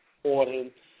wanted to support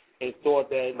him and thought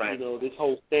that, you know, this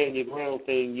whole stand your ground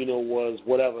thing, you know, was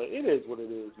whatever. It is what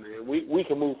it is, man. We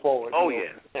can move forward. Oh, you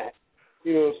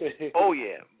know what I'm saying? Oh,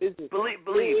 yeah. Believe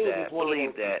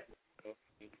that.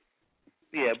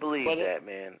 Yeah, believe that,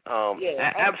 man.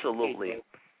 Absolutely.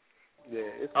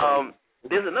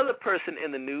 There's another person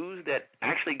in the news that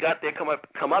actually got their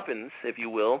comeuppance, if you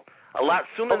will, a lot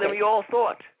sooner than we all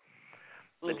thought.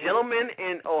 The gentleman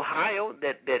in Ohio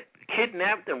that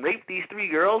kidnapped and raped these 3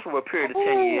 girls for a period of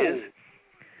 10 years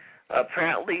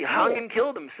apparently hung and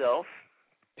killed himself.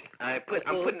 I'm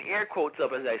putting air quotes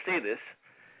up as I say this.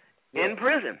 In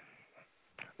prison.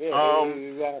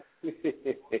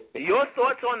 Your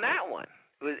thoughts on that one?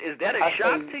 Is that a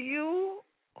shock to you,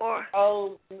 or?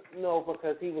 No,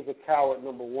 because he was a coward,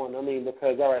 number one. I mean,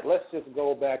 because all right, let's just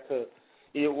go back to.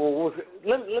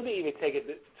 Let me even take it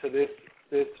to this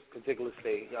particular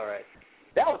stage. All right,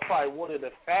 that was probably one of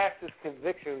the fastest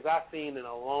convictions I've seen in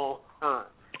a long time.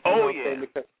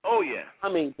 Because, I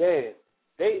mean, they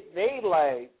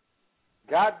like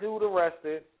got dude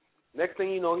arrested. Next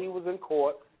thing you know, he was in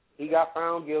court. He got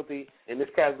found guilty, and this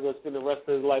cat was going to spend the rest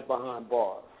of his life behind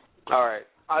bars. All right,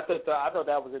 I thought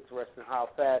that was interesting how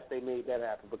fast they made that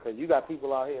happen, because you got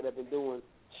people out here that have been doing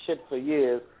shit for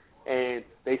years, and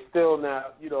they still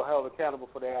not, you know, held accountable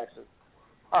for their actions.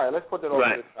 All right, let's put that over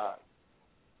to the side.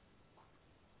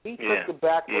 He took the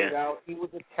back way out. He was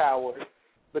a coward,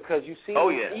 because you see,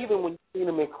 even when you seen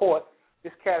him in court,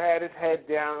 this cat had his head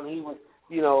down. He was,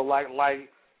 you know, like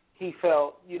he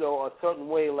felt, you know, a certain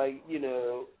way, like, you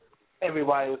know,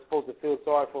 everybody was supposed to feel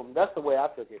sorry for him. That's the way I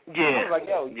took it. I was like,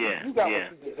 yo, you got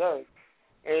what you deserve.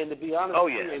 And to be honest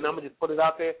with you, and I'm going to just put it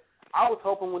out there, I was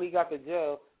hoping when he got to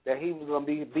jail that he was going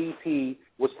to be BP,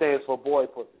 which stands for boy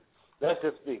pussy. That's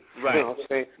just me. Right. You know what I'm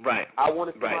saying? Right. I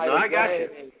wanted somebody to go ahead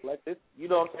and let this, you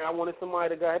know what I'm saying? I wanted somebody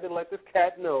to go ahead and let this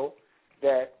cat know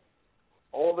that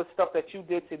all the stuff that you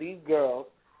did to these girls,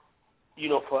 you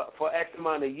know, for X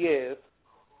amount of years,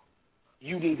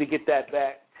 you need to get that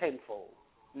back tenfold.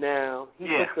 Now, he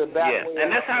took the back way out,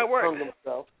 and that's how it works. Hung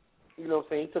himself. You know what I'm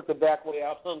saying? He took the back way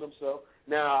out, hung himself.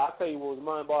 Now, I'll tell you what was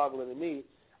mind-boggling to me.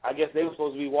 I guess they were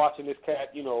supposed to be watching this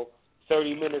cat, you know,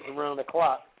 30 minutes around the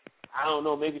clock. I don't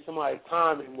know. Maybe somebody's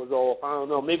timing was off. I don't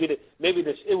know. Maybe it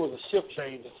was a shift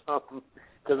change or something.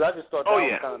 Because I just thought that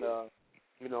was kind of,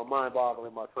 you know,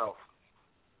 mind-boggling myself.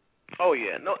 Oh,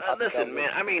 yeah. No, listen,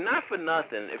 man. I mean, not for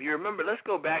nothing. If you remember, let's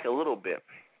go back a little bit.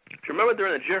 If you remember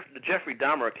during the Jeffrey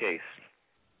Dahmer case.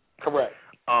 Correct.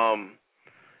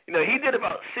 You know, he did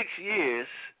about 6 years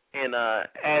in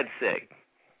ADSEG,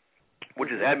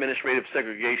 which is administrative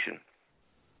segregation.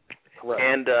 Correct.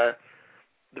 And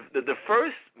the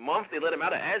first month they let him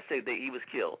out of ADSEG, he was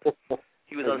killed.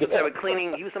 He was on some type of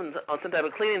cleaning. He was on some type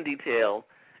of cleaning detail,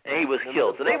 and he was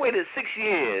killed. So they waited 6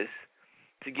 years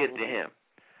to get to him.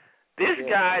 This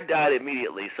guy died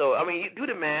immediately. So, I mean, you do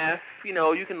the math. You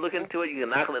know, you can look into it. You can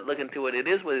not look into it. It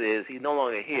is what it is. He's no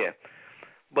longer here.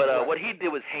 But what he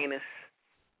did was heinous.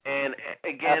 And,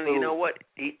 again, you know what?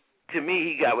 To me,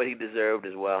 he got what he deserved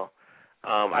as well.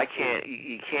 I can't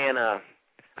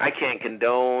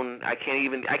condone. I can't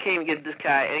even give this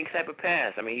guy any type of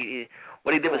pass. I mean,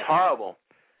 what he did was horrible.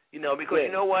 You know, because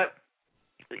you know what?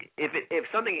 If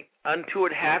something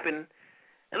untoward happened,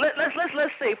 and let's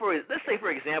say for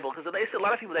example, because there's a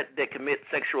lot of people that commit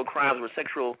sexual crimes were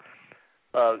sexual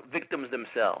victims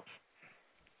themselves.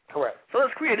 Correct. So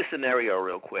let's create a scenario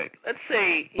real quick. Let's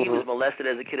say he was molested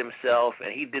as a kid himself,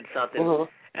 and he did something,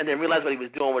 and then realized what he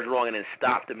was doing was wrong and then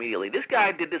stopped immediately. This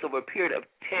guy did this over a period of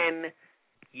 10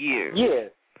 years. Yeah.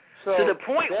 So to the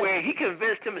point where he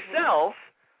convinced himself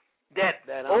that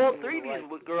all three of these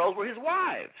girls were his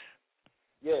wives.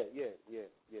 Yeah.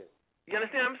 You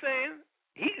understand what I'm saying?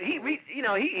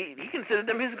 He considered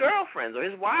them his girlfriends or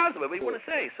his wives, or whatever you want to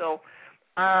say. So,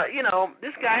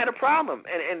 this guy had a problem,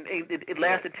 and it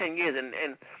lasted 10 years.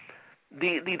 And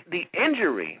the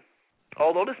injury,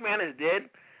 although this man is dead,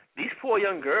 these poor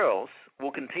young girls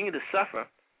will continue to suffer.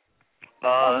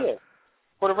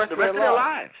 For the rest of their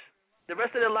lives. The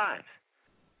rest of their lives.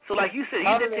 So, like you said,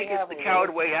 he didn't take the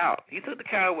coward way out. He took the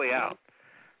coward way out.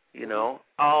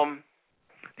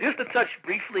 Just to touch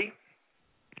briefly,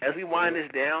 as we wind this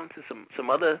down, to some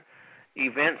other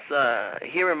events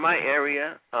here in my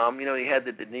area. You had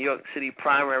the New York City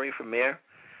primary for mayor.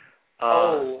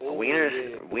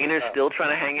 Wiener's still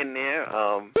trying to hang in there.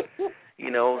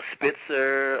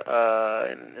 Spitzer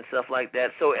and stuff like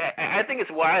that. So I think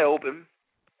it's wide open.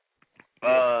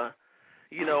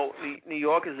 New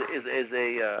York is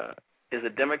a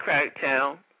Democratic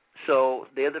town, so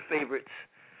they're the favorites,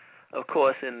 of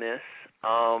course, in this.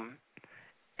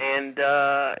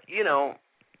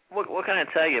 What can I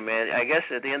tell you, man? I guess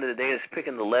at the end of the day, it's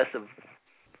picking the less of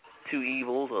two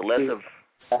evils or less of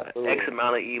X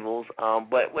amount of evils.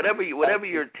 But whatever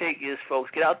your take is,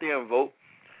 folks, get out there and vote.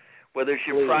 Whether it's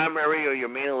your primary or your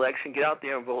main election, get out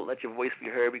there and vote. Let your voice be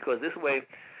heard, because this way,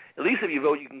 at least if you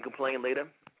vote, you can complain later.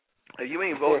 If you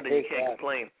ain't voting, then you can't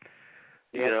complain.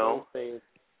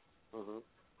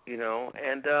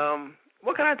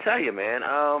 What can I tell you, man?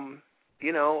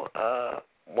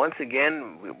 Once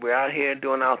again, we're out here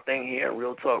doing our thing here at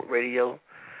Real Talk Radio,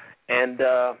 and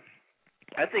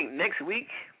I think next week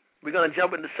we're gonna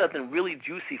jump into something really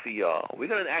juicy for y'all. We're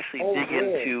gonna actually dig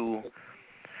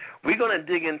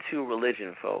into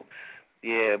religion, folks.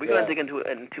 Yeah, we're gonna dig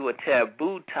into a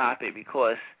taboo topic,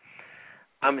 because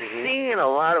I'm seeing a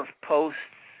lot of posts,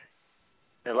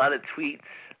 a lot of tweets,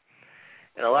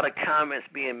 and a lot of comments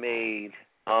being made.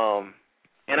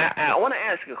 And I want to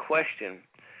ask a question.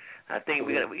 I think I'm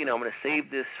going to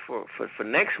save this for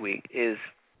next week. Is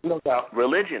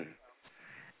religion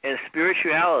and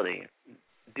spirituality,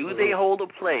 do they hold a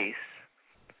place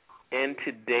in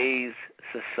today's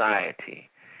society?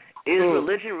 Is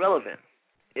religion relevant?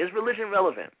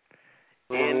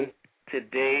 In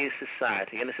today's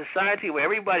society? In a society where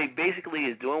everybody basically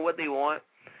is doing what they want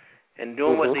and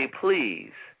doing what they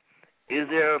please, is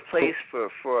there a place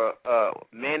for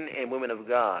men and women of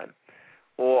God?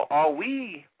 Or are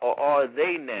we, or are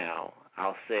they now,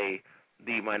 I'll say,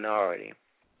 the minority?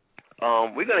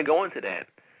 We're going to go into that.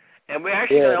 And we're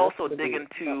actually going to also dig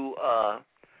into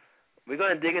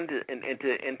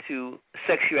into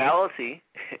sexuality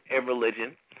and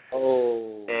religion.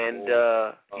 We're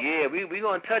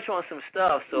going to touch on some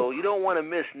stuff, so you don't want to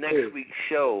miss next week's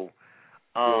show.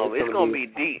 It's going to be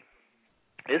deep.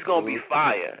 It's going to be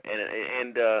fire,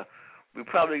 and we're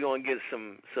probably going to get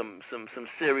some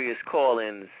serious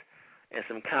call-ins and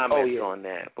some comments on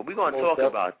that. But we're going to talk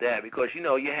about that, because you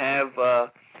have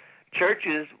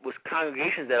churches with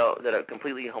congregations that are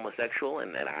completely homosexual,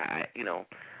 and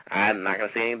I'm not going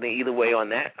to say anything either way on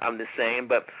that. I'm just saying,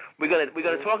 but we're going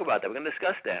to talk about that. We're going to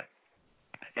discuss that,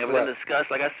 and we're going to discuss,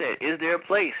 like I said, is there a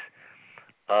place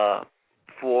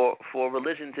for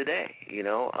religion today, in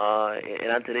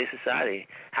today's society?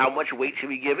 How much weight should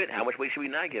we give it? How much weight should we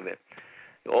not give it?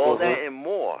 All that and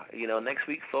more, next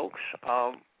week, folks.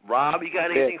 Rob, you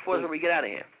got anything for us before we get out of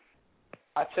here?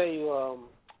 I tell you,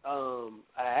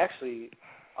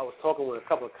 I was talking with a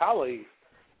couple of colleagues,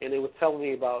 and they were telling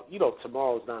me about,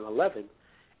 tomorrow's 9/11,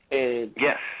 and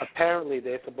apparently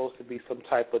there's supposed to be some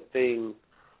type of thing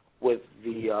with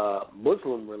the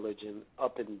Muslim religion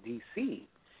up in D.C.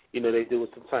 They do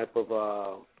some type of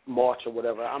march or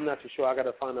whatever. I'm not too sure. I got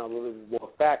to find out a little bit more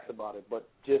facts about it, but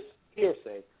just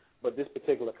hearsay. But this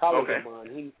particular colleague of mine,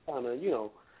 he's kind of,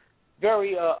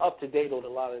 very up to date on a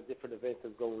lot of different events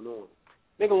that's going on.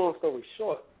 Make a long story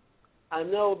short, I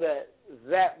know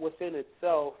that within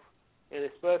itself, and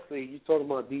especially you talking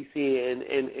about D.C.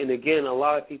 and again, a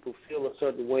lot of people feel a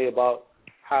certain way about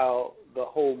how the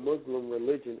whole Muslim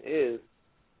religion is,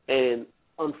 and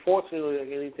unfortunately,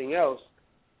 like anything else,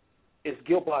 it's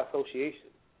guilt by association.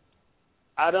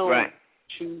 I don't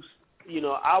choose,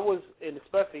 I was, and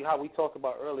especially how we talked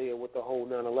about earlier with the whole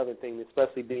 9/11 thing,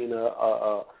 especially being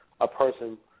a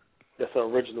person that's an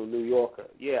original New Yorker.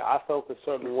 Yeah, I felt a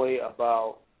certain way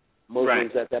about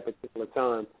Muslims at that particular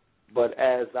time, but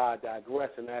as I digress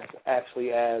and as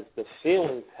the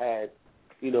feelings had,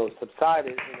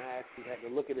 subsided, and I actually had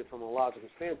to look at it from a logical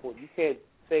standpoint, you can't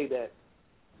say that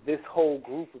this whole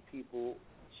group of people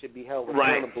should be held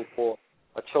accountable for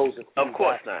a chosen. Of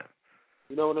course not.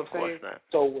 You know what I'm saying? Of course not.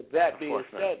 So with that being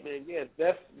said, man, yeah,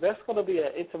 that's going to be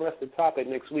an interesting topic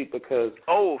next week because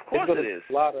of course it is.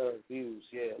 A lot of views,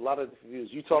 a lot of different views.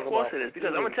 You talk about. Of course it is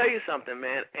because I'm going to tell you something,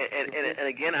 man,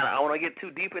 and again, I don't want to get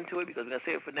too deep into it because we're going to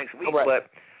save it for next week. Correct. But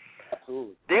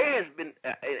absolutely, there has been,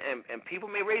 and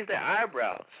people may raise their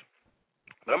eyebrows,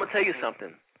 but I'm going to tell you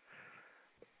something.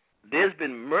 There's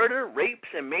been murder,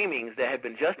 rapes, and maimings that have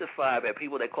been justified by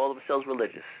people that call themselves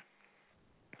religious.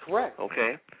 Correct.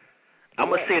 Okay. I'm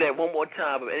going to say that one more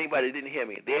time if anybody didn't hear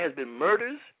me. There has been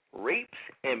murders, rapes,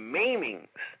 and maimings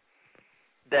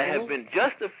that have been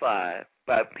justified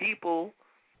by people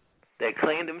that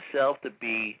claim themselves to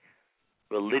be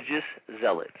religious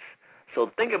zealots.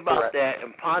 So think about that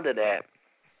and ponder that,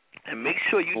 and make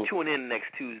sure you tune in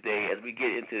next Tuesday as we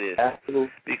get into this. Absolutely.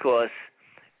 Because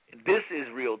this is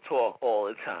real talk all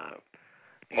the time.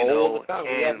 All the time.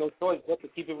 We have no choice but to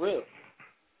keep it real.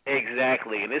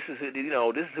 Exactly, and this is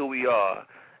who we are,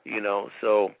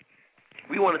 So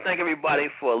we want to thank everybody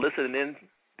for listening in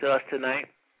to us tonight.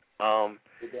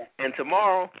 And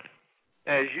tomorrow,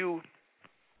 as you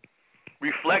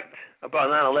reflect about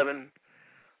 9/11,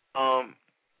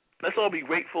 let's all be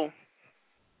grateful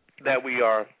that we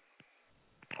are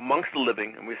amongst the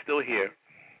living and we're still here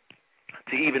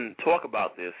to even talk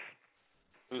about this.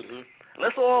 Mm-hmm.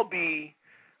 Let's all be.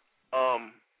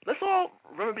 Let's all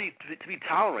remember to be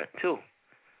tolerant, too.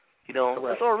 Correct.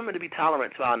 Let's all remember to be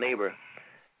tolerant to our neighbor.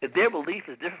 If their belief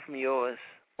is different from yours,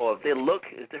 or if their look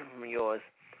is different from yours,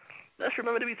 let's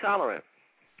remember to be tolerant.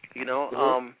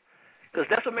 Because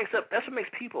that's what makes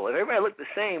people. If everybody looked the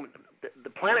same,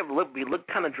 the planet would look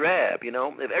kind of drab.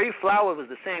 If every flower was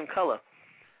the same color,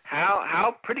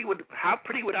 how pretty would our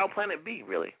planet be,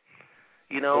 really?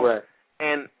 Correct.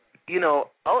 And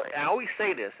I always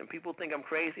say this, and people think I'm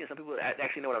crazy, and some people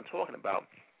actually know what I'm talking about.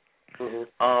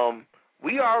 Mm-hmm.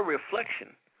 We are a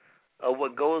reflection of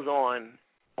what goes on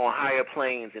higher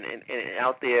planes and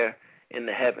out there in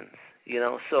the heavens.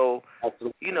 So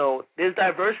there's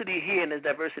diversity here and there's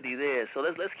diversity there. So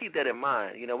let's keep that in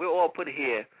mind. We're all put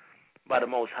here by the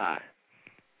Most High.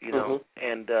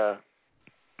 And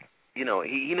he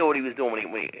knew what he was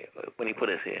doing when he put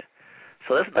us here.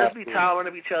 So let's be tolerant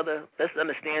of each other. Let's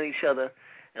understand each other,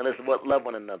 and let's love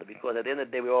one another. Because at the end of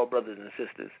the day, we're all brothers and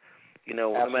sisters.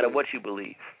 No matter what you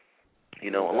believe.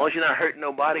 As long as you're not hurting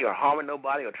nobody or harming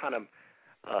nobody or trying to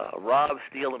rob,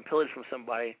 steal, and pillage from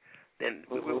somebody, then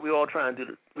we're all trying to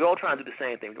do the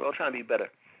same thing. We're all trying to be better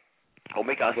or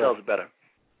make ourselves better.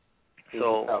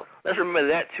 So let's remember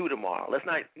that too tomorrow. Let's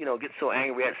not get so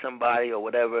angry at somebody or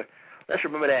whatever. Let's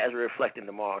remember that as we're reflecting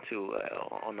tomorrow, too,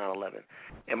 on 9/11.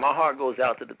 And my heart goes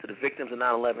out to the victims of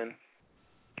 9/11.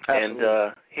 And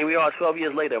here we are 12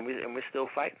 years later, and we're still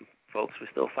fighting, folks. We're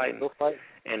still fighting.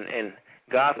 And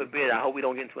God forbid, I hope we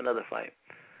don't get into another fight.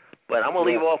 But I'm going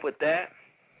to leave off with that.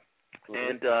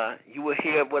 And you will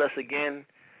hear with us again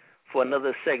for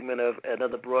another segment of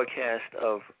another broadcast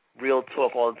of Real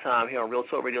Talk all the time here on Real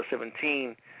Talk Radio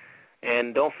 17.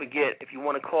 And don't forget, if you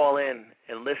want to call in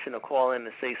and listen or call in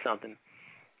and say something,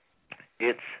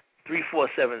 it's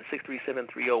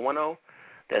 347-637-3010.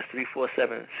 That's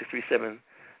 347-637-3010.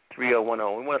 We want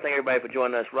to thank everybody for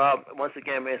joining us. Rob, once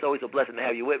again, man, it's always a blessing to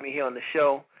have you with me here on the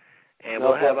show. And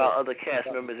we'll have our other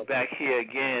cast members back here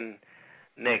again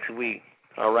next week.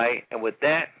 All right? And with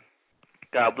that,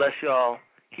 God bless y'all.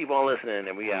 Keep on listening,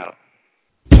 and we out.